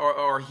just got to,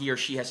 or he or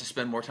she has to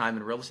spend more time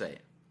in real estate.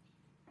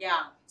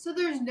 Yeah. So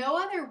there's no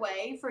other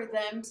way for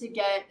them to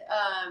get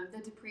the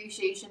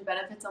depreciation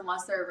benefits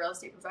unless they're a real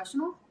estate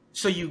professional?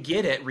 So you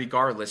get it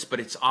regardless, but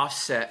it's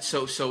offset.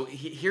 So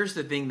here's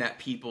the thing that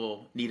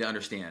people need to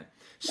understand.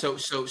 So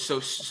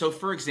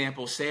for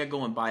example, say I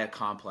go and buy a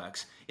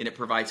complex and it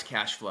provides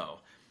cash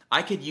flow.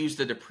 I could use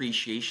the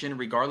depreciation,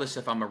 regardless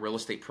if I'm a real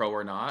estate pro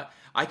or not.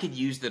 I could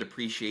use the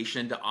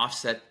depreciation to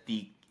offset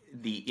the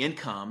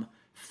income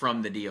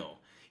from the deal.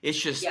 It's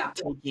just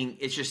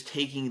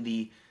taking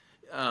the.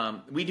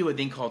 We do a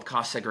thing called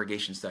cost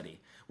segregation study,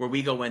 where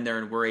we go in there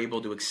and we're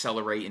able to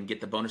accelerate and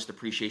get the bonus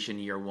depreciation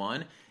in year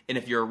one. And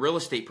if you're a real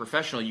estate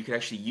professional, you could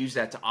actually use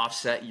that to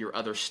offset your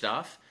other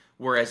stuff.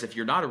 Whereas if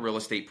you're not a real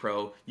estate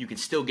pro, you can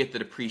still get the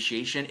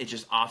depreciation. It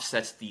just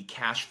offsets the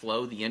cash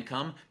flow, the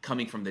income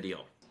coming from the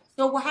deal.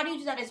 So how do you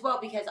do that as well?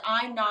 Because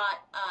I'm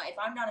not, if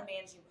I'm not a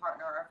managing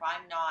partner, or if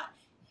I'm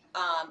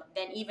not,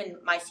 then even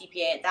my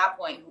CPA at that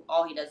point, who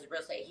all he does is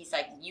real estate, he's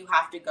like, you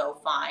have to go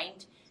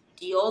find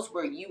deals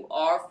where you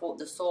are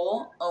the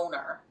sole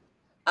owner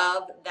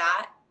of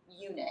that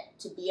unit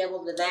to be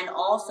able to then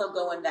also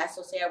go invest.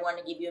 So say I want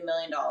to give you $1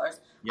 million,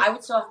 I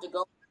would still have to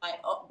go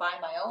buy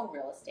my own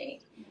real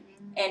estate.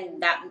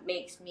 And that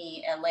makes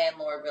me a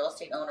landlord real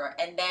estate owner.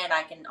 And then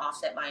I can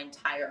offset my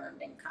entire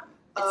earned income.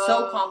 It's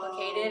so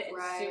complicated.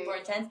 It's super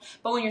intense.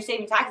 But when you're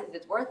saving taxes,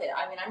 it's worth it.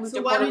 I mean, I moved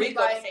to Puerto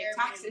Rico to save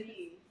taxes.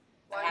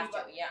 I have to,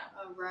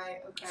 Oh,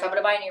 right. Okay. So I'm going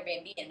to buy an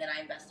Airbnb, and then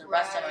I invest the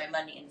rest of my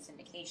money in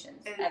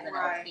syndications as an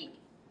LP.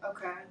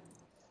 Okay.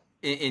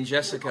 In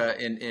Jessica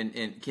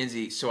and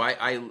Kinsey, so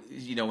I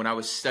when I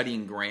was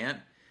studying Grant,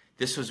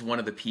 this was one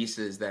of the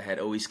pieces that had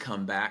always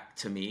come back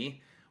to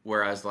me,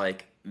 where I was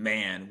like,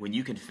 man, when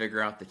you can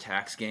figure out the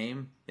tax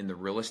game in the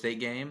real estate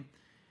game,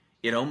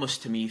 it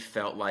almost to me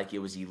felt like it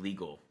was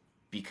illegal.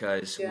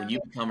 Because when you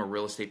become a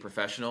real estate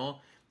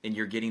professional and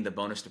you're getting the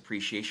bonus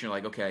depreciation, you're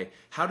like, okay,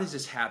 how does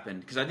this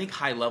happen? Because I think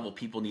high level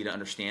people need to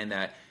understand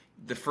that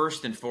the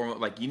first and foremost,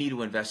 like, you need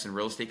to invest in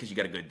real estate because you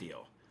got a good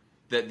deal.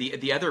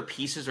 The other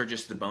pieces are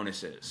just the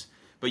bonuses.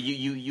 But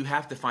you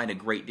have to find a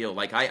great deal.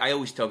 Like I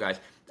always tell guys,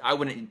 I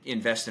wouldn't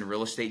invest in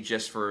real estate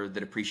just for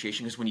the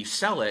depreciation, because when you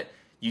sell it,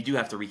 you do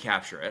have to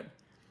recapture it.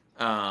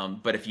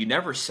 But if you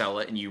never sell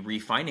it and you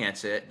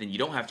refinance it, then you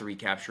don't have to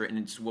recapture it. And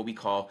it's what we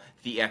call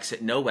the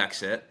exit, no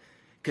exit.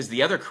 Because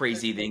the other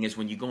crazy thing is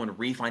when you go and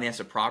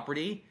refinance a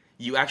property,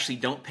 you actually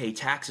don't pay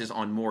taxes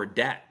on more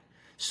debt.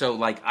 So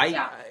like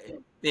I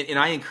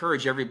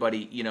encourage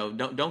everybody,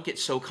 don't get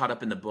so caught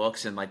up in the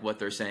books and like what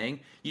they're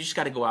saying. You just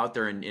got to go out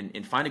there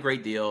and find a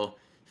great deal,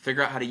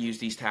 figure out how to use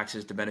these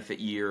taxes to benefit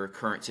your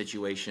current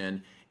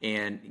situation,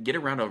 and get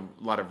around a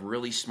lot of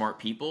really smart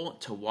people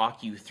to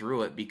walk you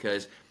through it.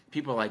 Because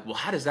people are like, well,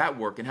 how does that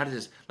work? And how does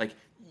this, like,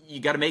 you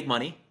got to make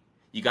money.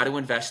 You got to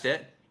invest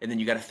it, and then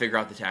you got to figure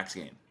out the tax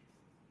game.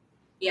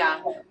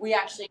 Yeah, we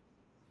actually,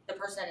 the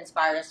person that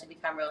inspired us to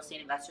become real estate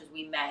investors,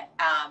 we met.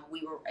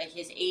 We were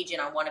his agent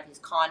on one of his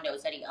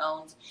condos that he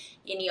owns,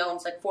 and he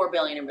owns like $4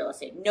 billion in real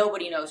estate.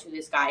 Nobody knows who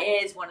this guy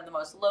is. One of the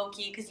most low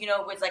key, because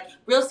it's like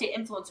real estate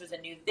influencers a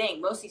new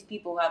thing. Most of these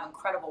people who have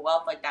incredible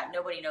wealth like that,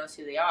 nobody knows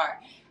who they are.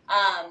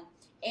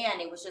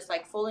 And it was just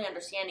like fully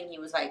understanding. He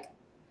was like,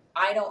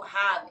 I don't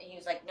have, and he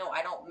was like, no,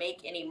 I don't make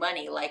any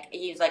money. Like,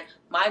 he was like,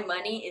 my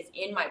money is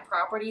in my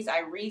properties.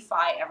 I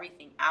refi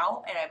everything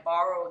out and I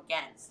borrow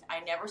against.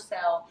 I never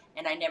sell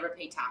and I never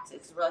pay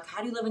taxes. We're like,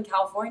 how do you live in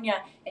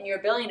California and you're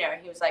a billionaire?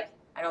 And he was like,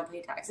 I don't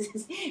pay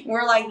taxes.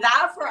 We're like,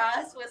 that for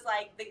us was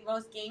like the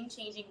most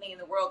game-changing thing in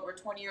the world. We're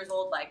 20 years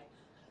old. Like,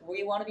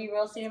 we want to be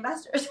real estate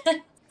investors.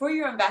 For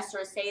your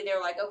investors, say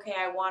they're like, okay,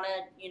 I want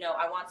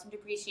some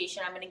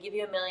depreciation. I'm going to give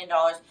you $1 million.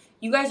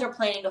 You guys are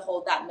planning to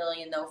hold that $1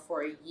 million though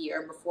for a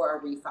year before a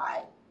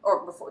refi,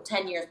 or before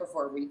 10 years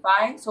before a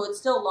refi. So it's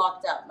still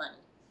locked up money.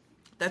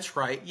 That's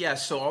right. Yeah.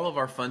 So all of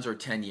our funds are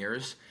 10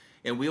 years,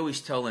 and we always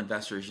tell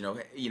investors,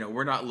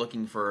 we're not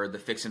looking for the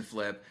fix and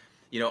flip.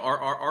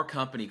 Our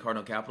company,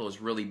 Cardone Capital, is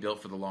really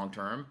built for the long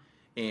term,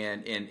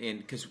 and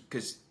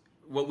because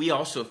what we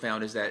also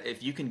found is that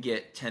if you can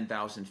get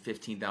 10,000,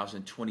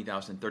 15,000,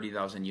 20,000,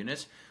 30,000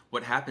 units,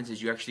 what happens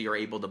is you actually are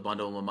able to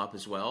bundle them up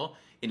as well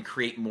and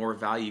create more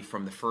value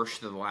from the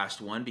first to the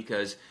last one,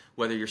 because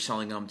whether you're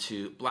selling them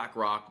to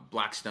BlackRock,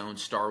 Blackstone,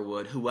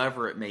 Starwood,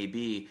 whoever it may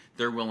be,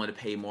 they're willing to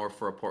pay more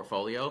for a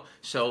portfolio.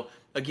 So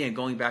again,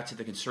 going back to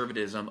the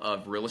conservatism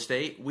of real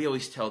estate, we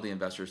always tell the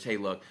investors, hey,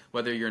 look,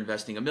 whether you're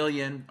investing $1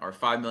 million or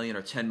 $5 million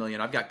or $10 million,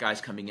 I've got guys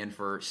coming in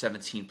for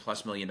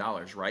 $17+ million,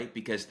 right?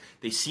 Because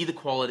they see the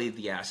quality of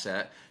the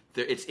asset.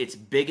 It's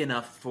big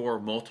enough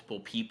for multiple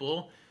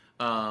people.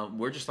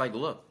 We're just like,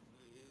 look,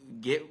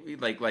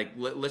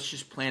 let's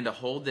just plan to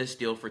hold this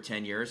deal for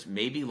 10 years,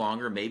 maybe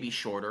longer, maybe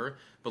shorter,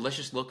 but let's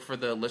just look for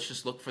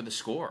the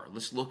score.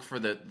 Let's look for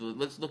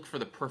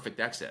the perfect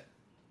exit.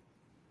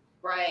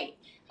 Right.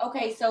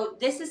 Okay, so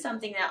this is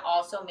something that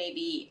also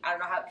maybe, I don't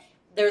know how,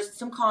 there's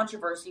some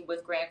controversy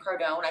with Grant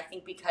Cardone. I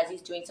think because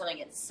he's doing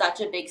something at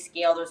such a big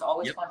scale, there's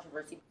always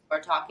controversy. People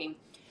are talking.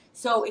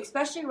 So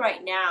especially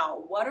right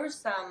now, what are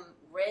some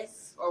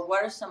risks or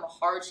what are some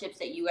hardships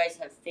that you guys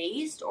have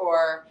faced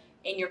or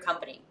in your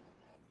company?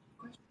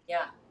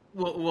 Yeah.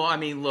 Well, I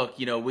mean, look,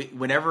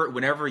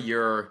 whenever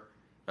you're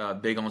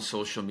big on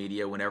social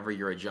media, whenever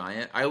you're a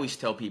giant, I always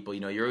tell people,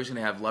 you're always going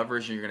to have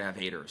lovers and you're going to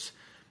have haters.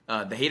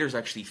 The haters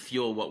actually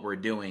fuel what we're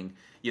doing.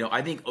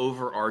 I think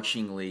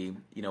overarchingly,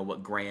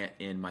 what Grant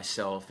and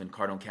myself and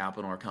Cardone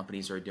Capital, our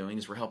companies, are doing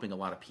is we're helping a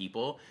lot of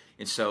people.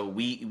 And so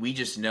we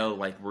just know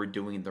like we're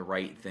doing the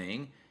right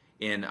thing.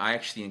 And I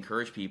actually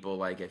encourage people,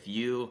 like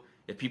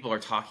if people are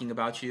talking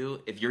about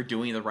you, if you're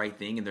doing the right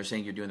thing and they're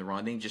saying you're doing the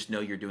wrong thing, just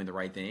know you're doing the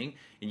right thing,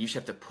 and you just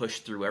have to push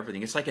through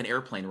everything. It's like an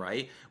airplane,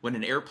 right? When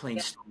an airplane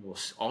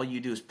stumbles, all you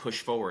do is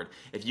push forward.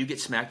 If you get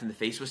smacked in the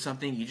face with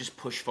something, you just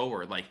push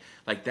forward.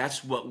 Like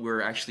that's what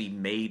we're actually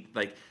made.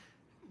 Like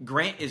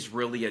Grant is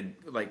really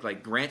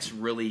Grant's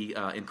really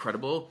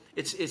incredible.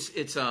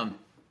 It's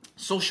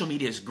social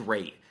media is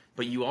great.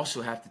 But you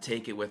also have to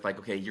take it with like,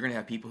 okay, you're going to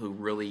have people who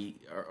really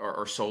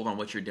are sold on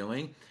what you're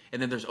doing.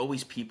 And then there's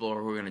always people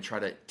who are going to try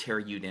to tear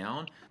you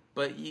down.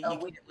 But you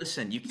can't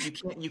listen.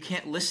 You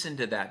can't listen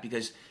to that,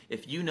 because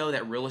if you know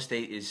that real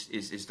estate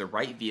is the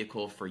right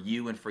vehicle for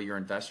you and for your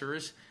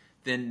investors,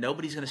 then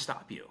nobody's going to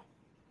stop you.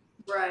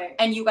 Right.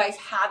 And you guys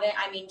haven't,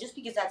 just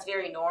because that's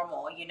very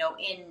normal, you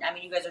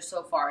guys are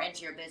so far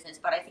into your business,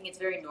 but I think it's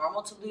very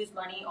normal to lose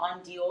money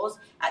on deals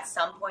at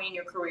some point in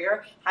your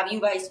career. Have you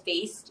guys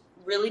faced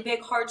really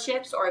big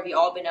hardships, or have you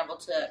all been able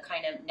to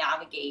kind of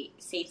navigate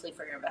safely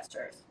for your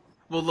investors?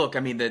 Well, look,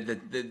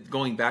 the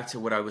going back to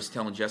what I was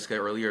telling Jessica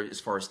earlier, as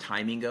far as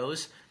timing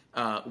goes,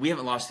 we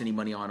haven't lost any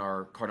money on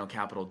our Cardone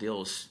Capital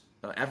deals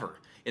ever.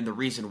 And the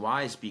reason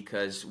why is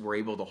because we're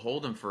able to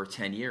hold them for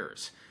 10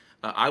 years.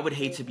 I would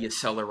hate to be a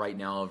seller right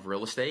now of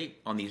real estate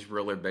on these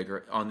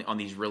on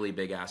these really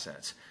big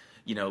assets.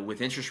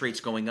 With interest rates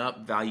going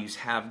up, values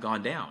have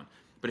gone down.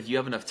 But if you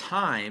have enough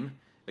time,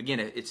 again,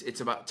 it's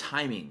about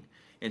timing.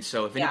 And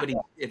so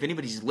if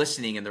anybody's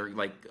listening and they're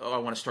like, oh, I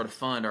want to start a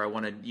fund, or I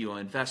want to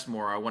invest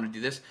more, or I want to do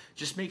this,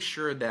 just make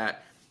sure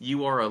that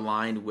you are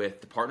aligned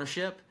with the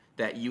partnership,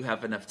 that you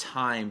have enough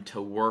time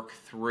to work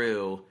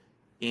through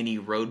any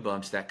road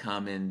bumps that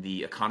come in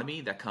the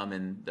economy, that come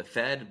in the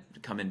Fed,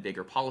 come in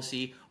bigger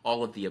policy,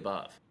 all of the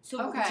above.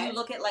 So do you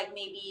look at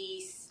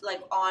maybe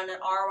on an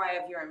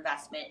ROI of your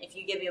investment, if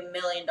you give you $1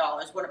 million,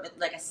 what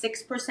like a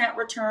 6%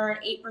 return,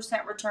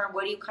 8% return?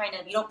 What do you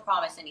you don't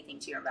promise anything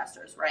to your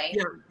investors, right?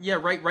 Yeah.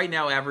 Right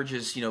now,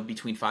 averages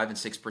between 5 and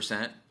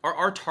 6%.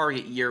 Our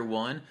target year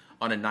one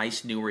on a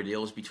nice newer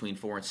deal is between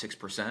 4 and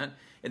 6%,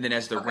 and then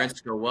as the rents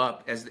go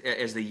up, as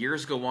the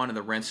years go on and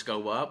the rents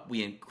go up,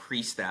 we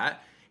increase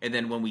that. And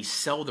then when we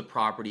sell the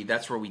property,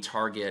 that's where we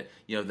target,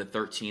 the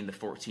 13, the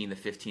 14, the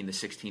 15, the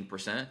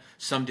 16%.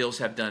 Some deals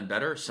have done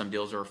better. Some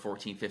deals are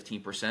 14,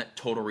 15%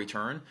 total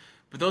return.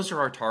 But those are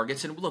our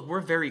targets. And look, we're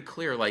very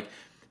clear. Like,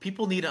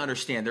 people need to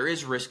understand there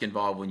is risk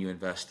involved when you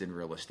invest in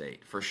real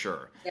estate, for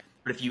sure. Yeah.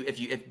 But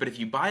if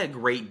you buy a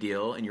great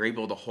deal and you're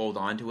able to hold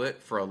on to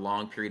it for a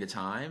long period of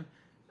time,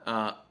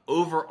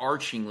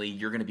 overarchingly,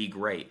 you're going to be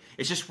great.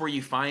 It's just where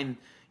you find,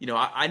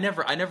 I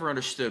never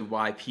understood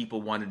why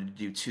people wanted to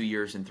do 2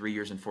 years and 3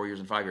 years and 4 years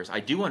and 5 years. I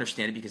do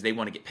understand it because they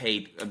want to get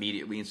paid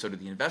immediately, and so do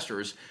the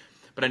investors.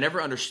 But I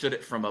never understood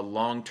it from a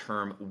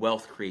long-term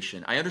wealth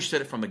creation. I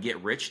understood it from a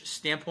get-rich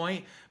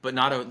standpoint, but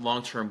not a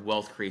long-term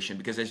wealth creation.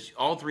 Because as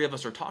all three of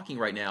us are talking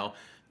right now,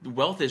 the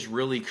wealth is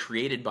really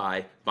created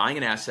by buying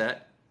an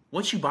asset.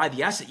 Once you buy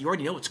the asset, you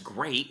already know it's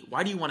great.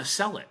 Why do you want to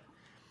sell it?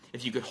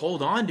 If you could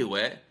hold on to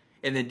it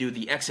and then do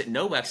the exit,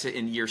 no exit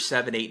in year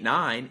 7, 8,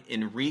 9,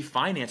 and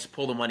refinance,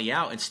 pull the money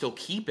out and still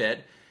keep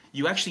it,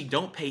 you actually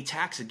don't pay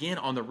tax again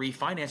on the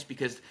refinance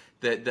because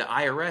the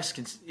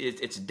IRS,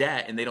 it's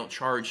debt, and they don't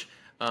charge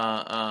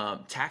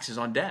taxes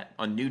on debt,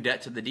 on new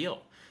debt to the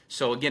deal.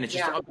 So again,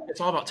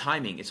 it's all about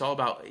timing. It's all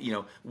about,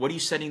 what are you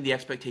setting the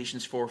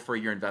expectations for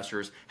your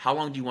investors? How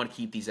long do you want to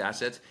keep these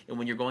assets? And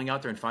when you're going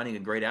out there and finding a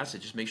great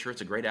asset, just make sure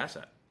it's a great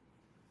asset.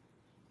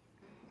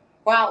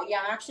 Wow.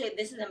 Yeah, actually,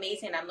 this is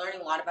amazing. I'm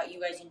learning a lot about you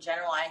guys in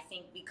general. I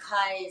think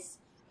because,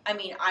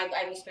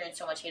 I've experienced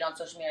so much hate on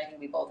social media. I think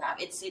we both have.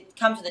 It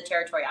comes with the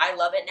territory. I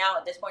love it now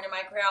at this point in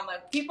my career. I'm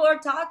like, people are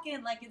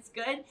talking like it's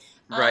good.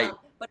 Right.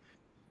 But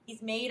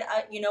he's made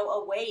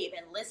a wave,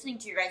 and listening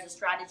to your guys'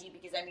 strategy,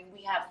 because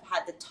we have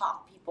had the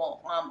top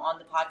people on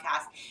the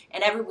podcast,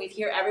 and we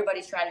hear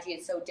everybody's strategy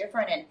is so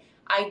different, and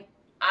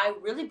I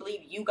really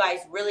believe you guys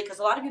really, because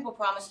a lot of people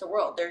promise the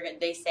world.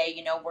 They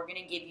say, we're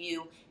going to give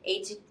you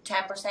 8 to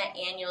 10%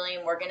 annually,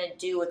 and we're going to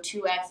do a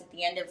 2x at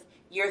the end of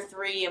year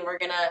 3, and we're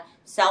going to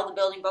sell the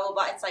building, blah, blah,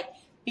 blah. It's like,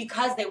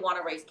 because they want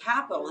to raise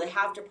capital, they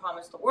have to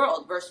promise the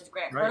world, versus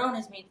Grant Cardone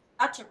has made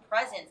such a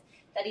presence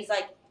that he's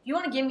like, if you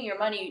want to give me your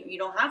money, you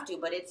don't have to,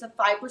 but it's a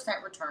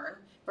 5% return,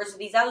 versus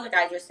these other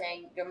guys are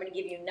saying, I'm going to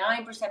give you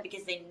 9%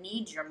 because they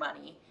need your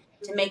money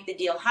to make the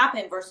deal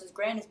happen, versus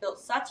Grant has built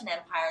such an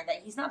empire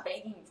that he's not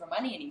begging you for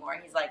money anymore.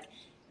 He's like,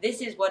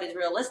 this is what is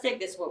realistic.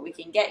 This is what we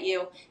can get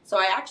you. So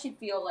I actually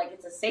feel like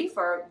it's a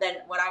safer than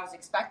what I was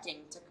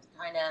expecting to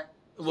kind of.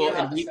 Well,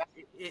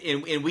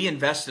 and we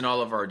invest in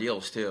all of our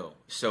deals too.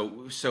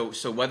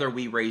 So whether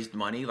we raised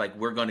money, like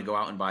we're going to go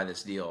out and buy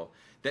this deal.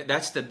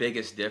 That's the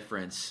biggest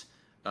difference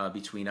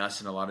between us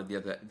and a lot of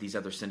these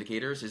other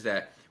syndicators, is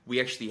that we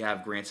actually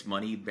have Grant's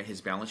money, his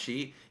balance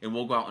sheet, and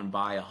we'll go out and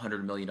buy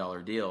 $100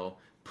 million deal,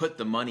 put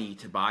the money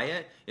to buy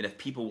it, and if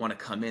people want to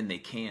come in, they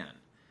can.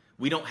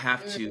 We don't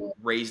have to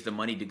raise the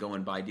money to go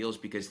and buy deals,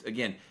 because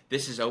again,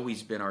 this has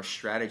always been our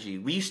strategy.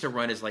 We used to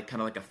run as kind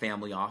of like a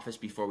family office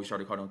before we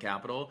started Cardone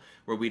Capital,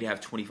 where we'd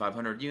have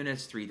 2,500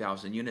 units,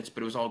 3,000 units,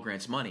 but it was all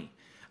Grant's money.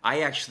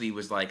 I actually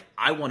was like,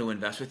 I want to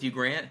invest with you,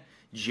 Grant.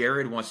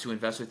 Jared wants to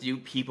invest with you.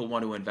 People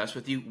want to invest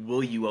with you.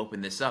 Will you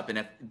open this up? And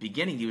at the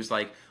beginning, he was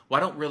like, well,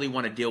 I don't really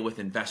want to deal with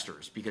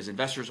investors, because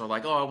investors are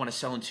like, oh, I want to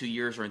sell in 2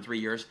 years or in 3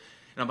 years.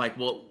 And I'm like,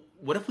 well,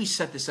 what if we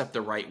set this up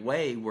the right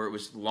way, where it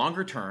was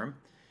longer term?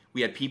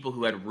 We had people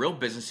who had real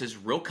businesses,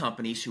 real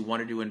companies who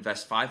wanted to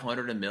invest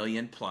 500, $1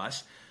 million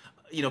plus.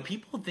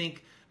 People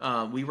think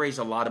we raise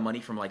a lot of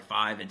money from like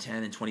 5 and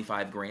 10 and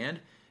 25 grand.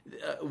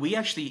 We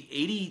actually,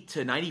 80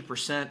 to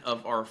 90%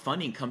 of our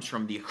funding comes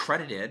from the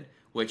accredited,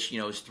 which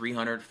is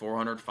 300,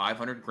 400,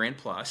 500 grand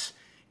plus.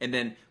 And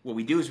then what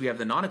we do is we have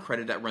the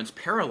non-accredited that runs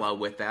parallel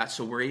with that,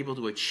 so we're able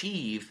to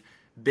achieve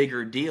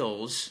bigger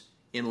deals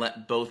and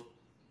let both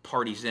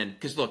parties in.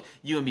 Because look,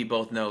 you and me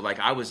both know, like,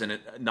 I was in a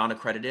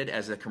non-accredited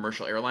as a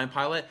commercial airline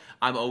pilot.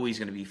 I'm always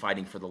going to be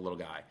fighting for the little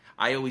guy.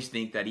 I always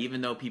think that even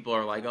though people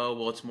are like, oh,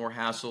 well, it's more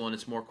hassle and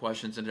it's more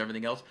questions and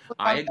everything else,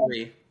 I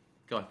agree.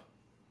 Go on.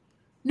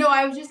 No,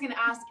 I was just going to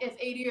ask, if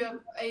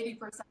 80%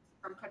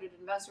 from accredited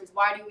investors,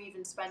 why do we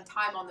even spend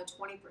time on the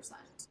 20%?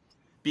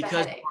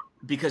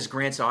 Because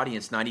Grant's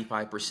audience,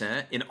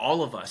 95%, and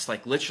all of us,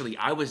 like literally,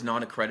 I was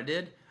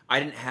non-accredited. I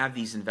didn't have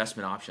these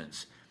investment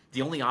options.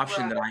 The only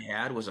option that I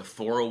had was a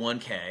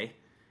 401k,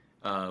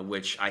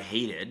 which I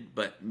hated.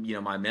 But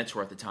my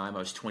mentor at the time, I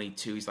was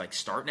 22. He's like,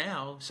 start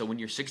now. So when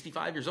you're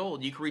 65 years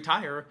old, you can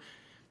retire.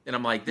 And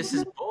I'm like, this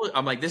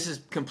is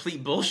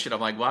complete bullshit.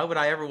 I'm like, why would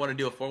I ever want to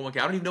do a 401k?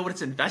 I don't even know what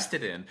it's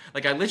invested in.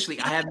 Like, I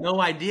have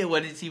no idea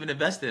what it's even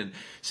invested in.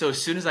 So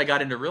as soon as I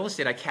got into real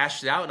estate, I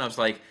cashed it out, and I was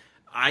like,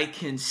 I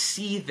can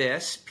see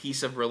this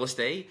piece of real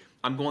estate.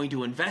 I'm going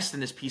to invest in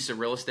this piece of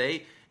real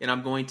estate, and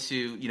I'm going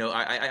to,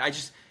 I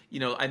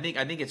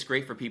think it's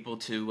great for people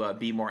to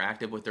be more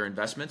active with their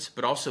investments,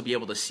 but also be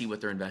able to see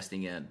what they're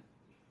investing in.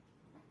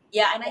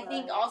 Yeah, and I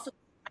think also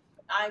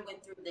I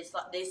went through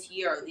this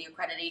year, the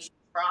accreditation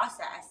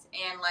process,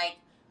 and like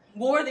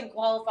more than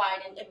qualified,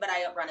 but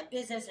I run a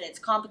business and it's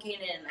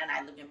complicated, and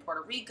I lived in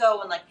Puerto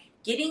Rico, and like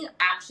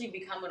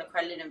become an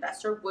accredited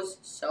investor was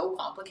so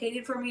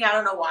complicated for me. I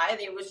don't know why.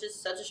 It was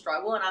just such a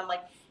struggle, and I'm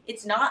like,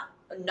 it's not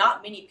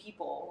many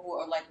people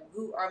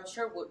who are, I'm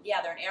sure,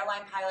 they're an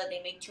airline pilot,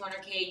 they make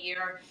 $200K a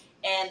year,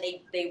 and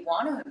they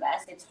want to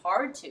invest. It's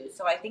hard to.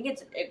 So I think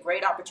it's a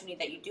great opportunity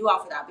that you do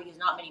offer that, because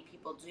not many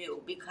people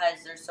do,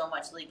 because there's so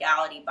much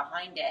legality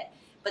behind it.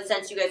 But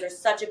since you guys are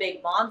such a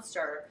big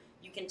monster,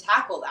 you can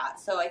tackle that.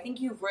 So I think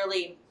you've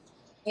really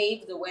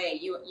paved the way.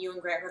 You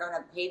and Grant Cardone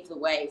have paved the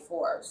way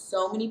for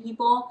so many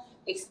people,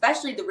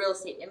 especially the real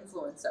estate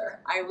influencer.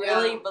 I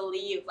really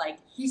believe, like,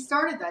 he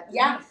started that.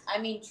 Yeah, I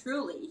mean,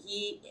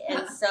 truly,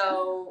 and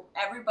so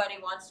everybody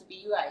wants to be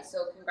you guys.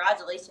 So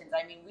congratulations.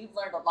 I mean, we've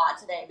learned a lot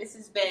today. This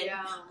has been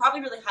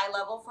probably really high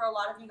level for a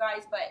lot of you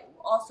guys, but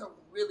also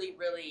really,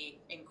 really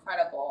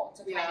incredible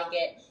to kind of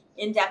get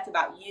in depth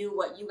about you,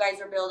 what you guys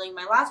are building.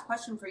 My last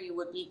question for you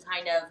would be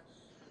kind of,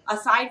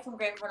 aside from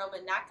Grant Cardone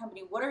and that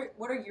company, what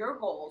are your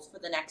goals for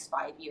the next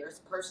 5 years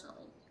personally?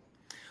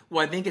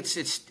 Well, I think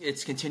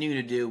it's continuing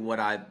to do what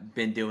I've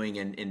been doing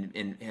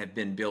and have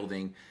been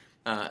building.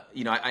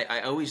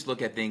 I always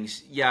look at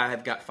things. Yeah,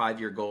 I've got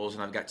 5-year goals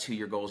and I've got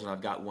 2-year goals and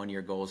I've got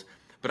 1-year goals.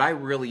 But I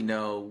really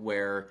know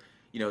where,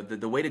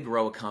 the way to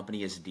grow a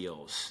company is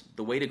deals.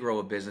 The way to grow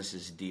a business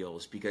is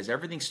deals, because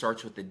everything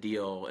starts with the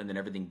deal and then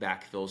everything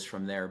backfills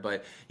from there.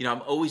 But,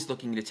 I'm always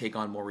looking to take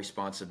on more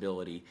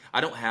responsibility.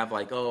 I don't have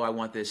like, oh, I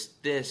want this,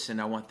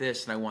 and I want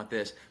this, and I want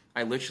this.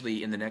 I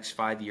literally, in the next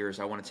 5 years,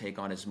 I want to take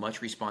on as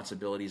much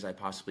responsibility as I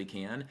possibly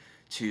can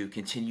to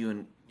continue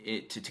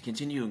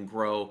and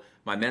grow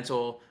my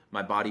mental,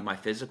 my body, my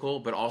physical,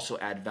 but also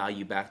add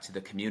value back to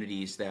the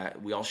communities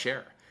that we all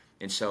share.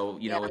 And so,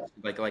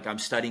 it's like I'm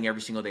studying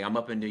every single day. I'm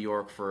up in New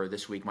York for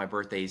this week. My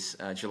birthday's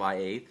July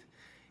 8th.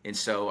 And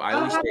so I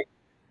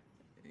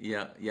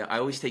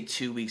always take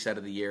 2 weeks out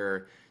of the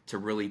year to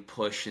really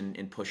push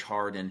and push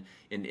hard and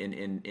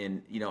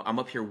I'm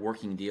up here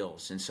working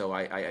deals. And so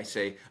I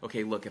say,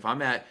 okay, look, if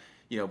I'm at,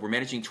 we're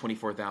managing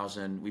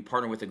 24,000, we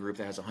partner with a group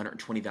that has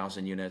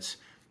 120,000 units.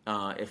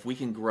 If we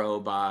can grow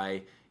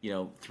by,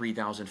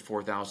 3,000,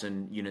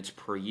 4,000 units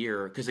per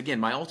year, because again,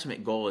 my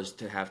ultimate goal is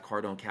to have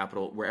Cardone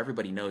Capital where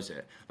everybody knows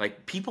it.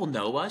 Like, people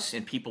know us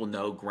and people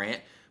know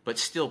Grant, but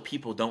still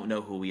people don't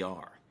know who we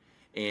are.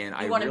 And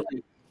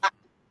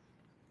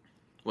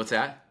what's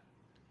that?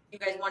 You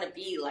guys want to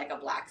be like a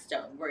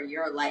Blackstone, where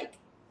you're like,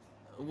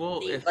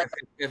 well,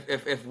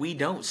 if we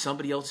don't,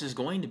 somebody else is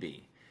going to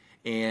be.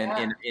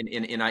 And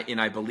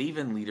I believe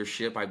in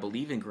leadership. I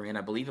believe in Grant.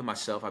 I believe in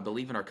myself. I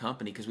believe in our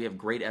company because we have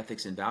great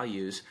ethics and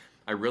values.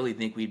 I really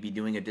think we'd be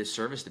doing a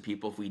disservice to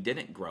people if we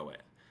didn't grow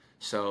it.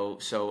 So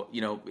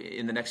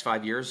in the next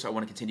 5 years, I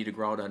want to continue to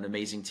grow out an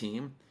amazing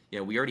team.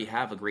 We already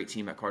have a great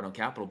team at Cardone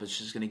Capital, but it's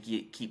just going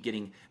to keep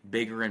getting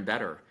bigger and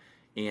better.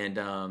 And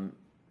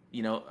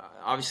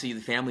obviously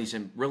the family's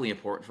really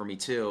important for me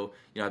too.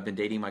 I've been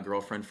dating my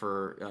girlfriend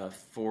for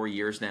 4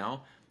 years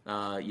now.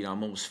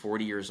 I'm almost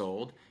 40 years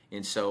old.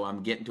 And so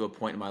I'm getting to a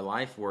point in my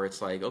life where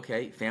it's like,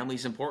 okay,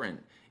 family's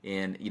important.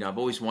 And, I've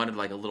always wanted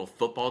like a little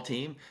football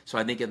team. So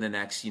I think in the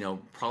next,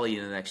 probably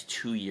in the next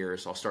 2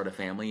 years, I'll start a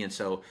family. And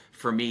so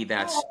for me,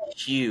 that's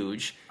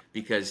huge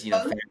because,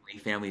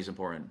 family is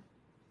important.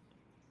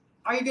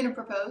 Are you going to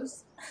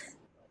propose?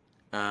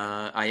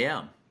 I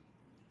am.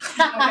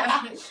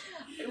 Okay.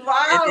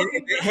 Wow.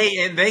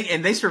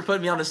 And thanks for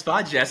putting me on the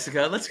spot,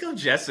 Jessica. Let's go,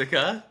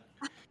 Jessica.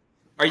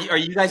 Are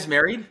you guys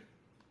married?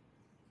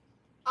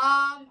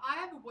 I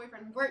have a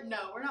boyfriend. We're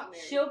not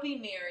married. She'll be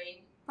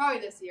married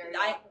probably this year.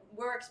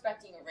 We're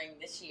expecting a ring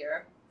this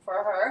year for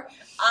her.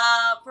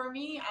 For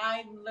me,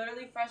 I'm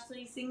literally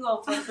freshly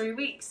single for 3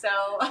 weeks,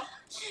 so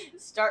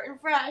starting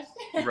fresh.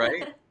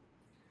 Right.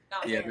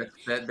 Yeah,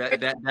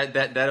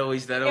 that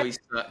always that always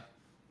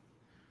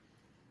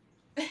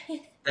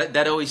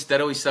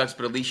sucks,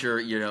 but at least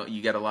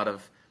you get a lot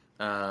of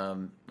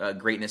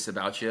greatness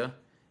about you.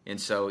 And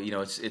so,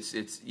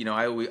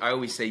 I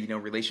always say,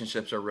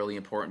 relationships are really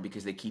important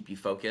because they keep you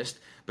focused,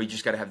 but you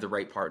just got to have the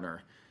right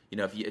partner.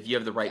 If you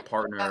have the right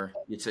partner,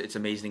 it's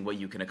amazing what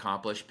you can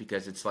accomplish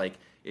because it's like,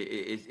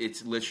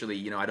 it's literally,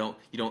 you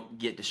don't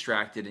get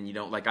distracted and you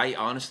don't like,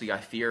 I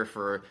fear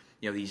for,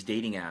 these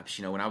dating apps.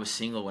 When I was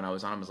single, when I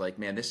was on, I was like,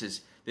 man, this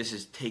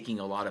is taking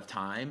a lot of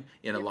time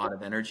and a lot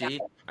of energy.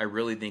 I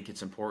really think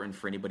it's important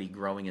for anybody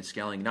growing and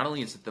scaling. Not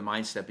only is it the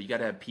mindset, but you got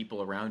to have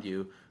people around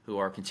you who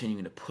are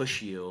continuing to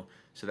push you.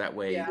 So that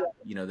way,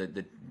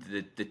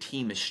 the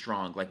team is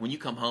strong. Like when you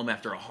come home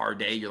after a hard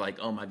day, you're like,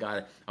 oh my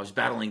God, I was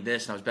battling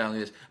this and I was battling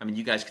this. I mean,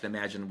 you guys can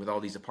imagine with all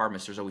these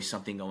apartments, there's always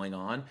something going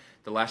on.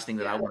 The last thing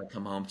that I want to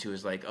come home to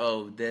is like,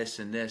 oh, this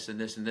and this and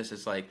this and this.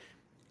 It's like,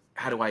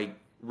 how do I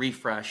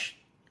refresh,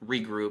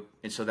 regroup,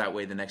 and so that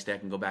way the next day I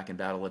can go back and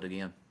battle it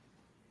again.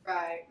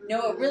 Right.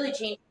 No, it really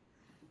changed.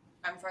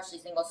 I'm freshly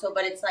single,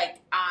 but it's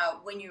like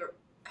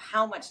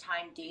how much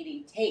time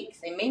dating takes.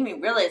 It made me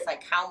realize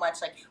like how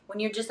much like when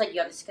you're just like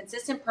you have this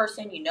consistent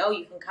person, you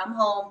can come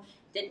home,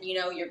 then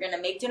you're gonna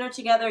make dinner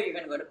together, you're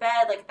gonna go to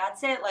bed, like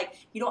that's it. Like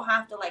you don't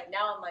have to like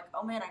now I'm like,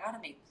 oh man, I gotta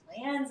make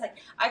plans, like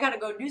I gotta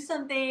go do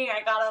something,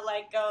 I gotta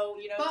like go,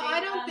 But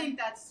I don't think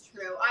that's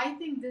true. I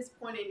think this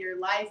point in your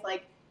life,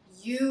 like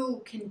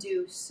you can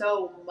do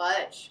so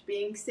much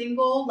being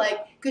single,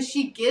 like, because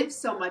she gives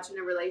so much in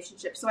a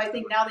relationship. So I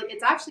think now that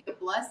it's actually a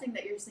blessing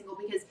that you're single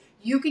because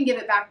you can give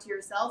it back to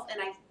yourself.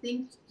 And I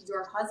think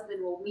your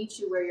husband will meet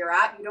you where you're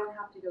at. You don't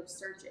have to go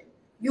searching.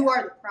 You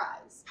are the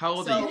prize. How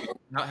old are you?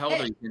 How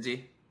old are you,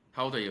 Kinsey?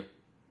 How old are you?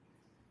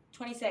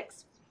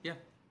 26. Yeah,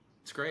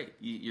 it's great.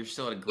 You're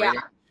still at a Yeah.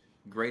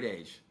 great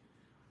age.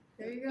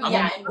 There you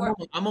go.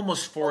 I'm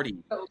almost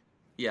 40. Oh,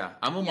 Yeah,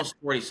 I'm almost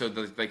 40, so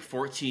like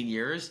 14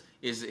 years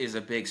is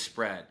a big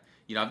spread.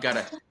 I've got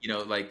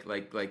to,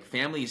 like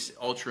family's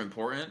ultra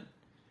important,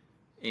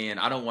 and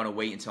I don't want to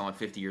wait until I'm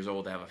 50 years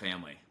old to have a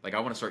family. Like I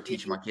want to start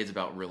teaching my kids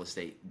about real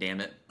estate. Damn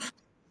it.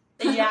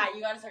 Yeah,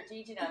 you got to start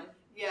teaching them.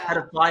 Yeah.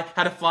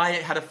 How to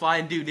fly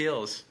and do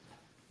deals.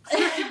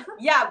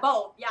 Yeah,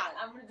 both. Yeah,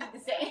 I'm gonna do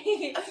the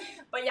same.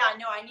 But yeah,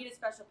 no, I need a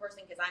special person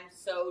because I'm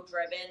so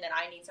driven that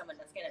I need someone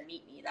that's gonna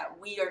meet me. That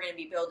we are gonna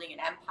be building an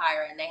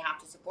empire, and they have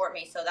to support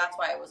me. So that's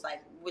why it was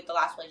like with the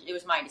last relationship, it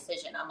was my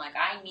decision. I'm like,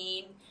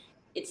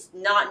 it's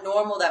not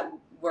normal that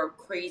we're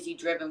crazy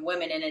driven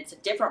women, and it's a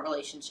different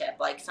relationship.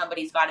 Like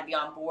somebody's got to be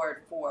on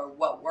board for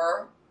what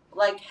we're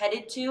like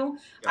headed to.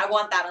 Yeah. I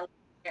want that on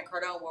Grant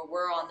Cardone where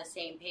we're on the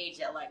same page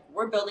that like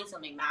we're building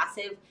something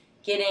massive.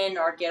 Get in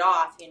or get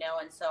off,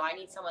 and so I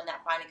need someone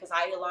that finally, because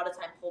I a lot of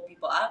time pull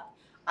people up.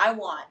 I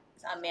want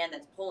a man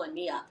that's pulling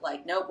me up.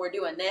 Like, nope, we're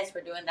doing this,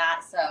 we're doing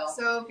that.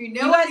 So if you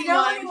guys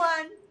know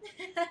anyone,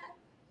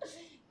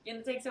 you're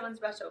gonna take someone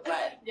special,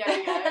 but yeah,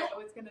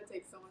 it's gonna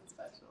take someone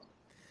special.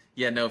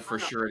 Yeah, no, for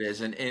sure it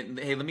is. And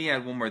hey, let me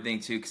add one more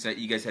thing too, because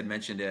you guys had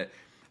mentioned it.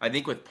 I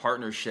think with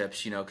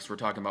partnerships, because we're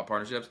talking about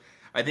partnerships,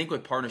 I think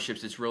with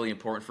partnerships, it's really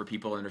important for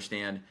people to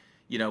understand,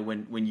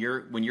 when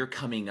you're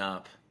coming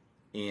up.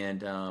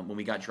 And when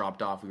we got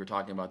dropped off, we were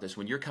talking about this.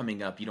 When you're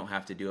coming up, you don't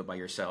have to do it by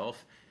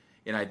yourself.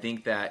 And I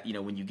think that,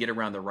 when you get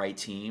around the right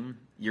team,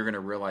 you're going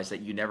to realize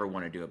that you never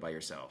want to do it by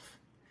yourself.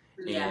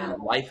 Yeah.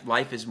 And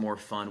life is more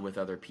fun with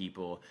other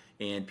people.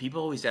 And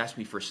people always ask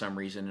me for some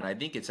reason, and I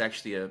think it's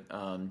actually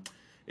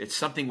it's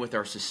something with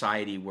our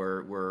society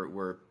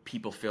where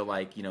people feel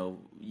like,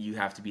 you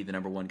have to be the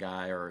number one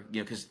guy, or,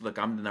 because look,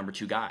 I'm the number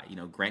two guy,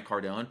 Grant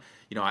Cardone,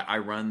 I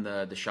run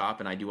the shop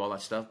and I do all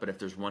that stuff. But if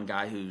there's one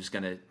guy who's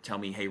going to tell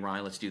me, hey,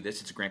 Ryan, let's do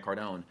this, it's Grant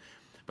Cardone.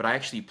 But I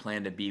actually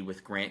plan to be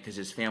with Grant because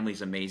his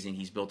family's amazing.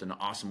 He's built an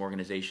awesome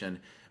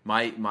organization.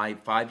 My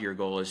 5-year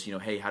goal is,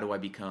 hey, how do I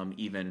become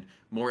even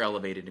more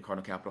elevated in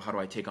Cardone Capital? How do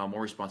I take on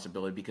more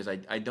responsibility? Because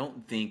I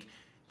don't think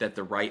that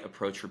the right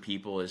approach for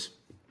people is,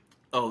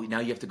 oh, now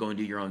you have to go and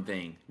do your own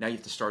thing. Now you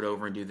have to start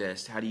over and do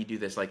this. How do you do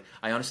this? Like,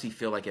 I honestly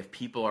feel like if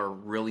people are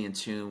really in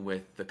tune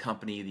with the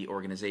company, the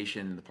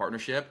organization, and the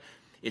partnership,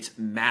 it's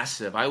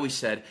massive. I always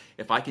said,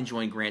 if I can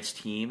join Grant's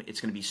team,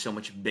 it's going to be so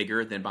much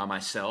bigger than by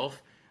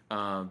myself,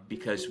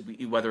 because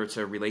whether it's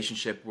a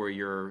relationship where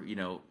you're,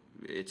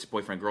 it's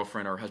boyfriend,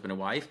 girlfriend, or husband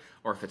and wife,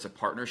 or if it's a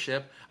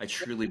partnership, I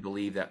truly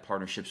believe that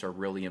partnerships are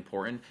really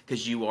important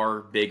because you are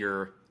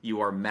bigger,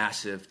 you are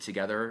massive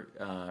together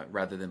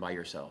rather than by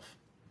yourself.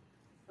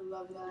 I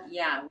love that.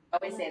 Yeah, we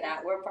always say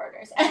that we're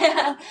partners.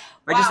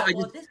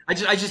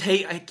 I just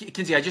hate,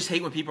 Kinsey. I just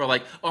hate when people are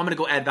like, "Oh, I'm going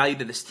to go add value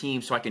to this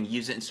team so I can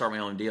use it and start my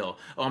own deal."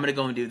 Oh, I'm going to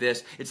go and do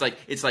this. It's like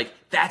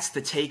that's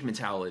the take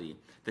mentality.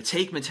 The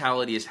take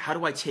mentality is, how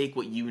do I take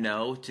what you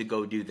know to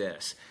go do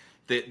this?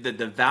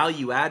 The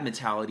value add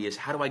mentality is,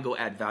 how do I go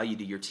add value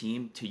to your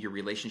team, to your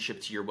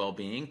relationship, to your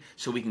well-being,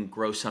 so we can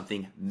grow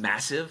something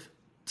massive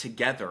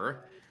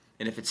together.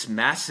 And if it's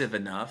massive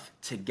enough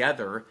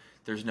together,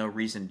 there's no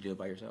reason to do it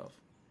by yourself.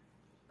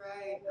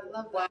 Right. I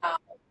love that. Wow.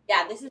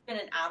 Yeah, this has been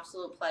an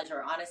absolute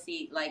pleasure.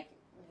 Honestly, like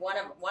one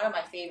of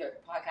my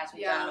favorite podcasts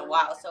we've done in a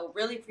while. So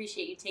really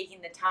appreciate you taking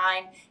the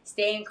time.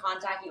 Stay in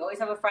contact. You always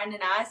have a friend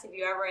in us. If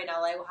you're ever in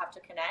LA, we'll have to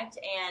connect.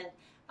 And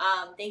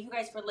thank you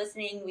guys for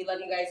listening. We love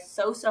you guys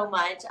so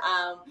much.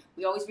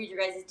 We always read your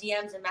guys'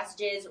 DMs and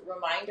messages.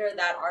 Reminder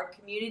that our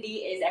community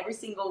is every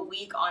single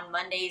week on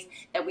Mondays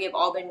that we have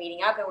all been meeting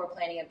up, and we're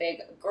planning a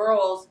big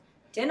girls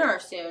dinner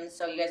soon,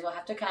 so you guys will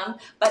have to come.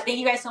 But thank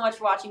you guys so much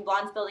for watching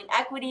Blondes Building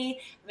Equity.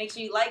 Make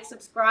sure you like,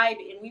 subscribe,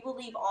 and we will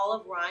leave all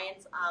of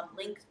Ryan's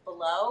links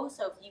below.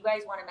 So if you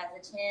guys want to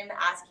message him,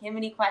 ask him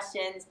any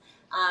questions.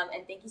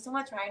 And thank you so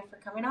much, Ryan, for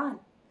coming on.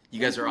 You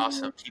guys are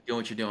awesome. Keep doing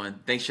what you're doing.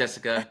 Thanks,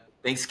 Jessica.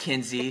 Thanks,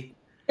 Kinsey.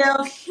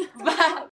 Bye.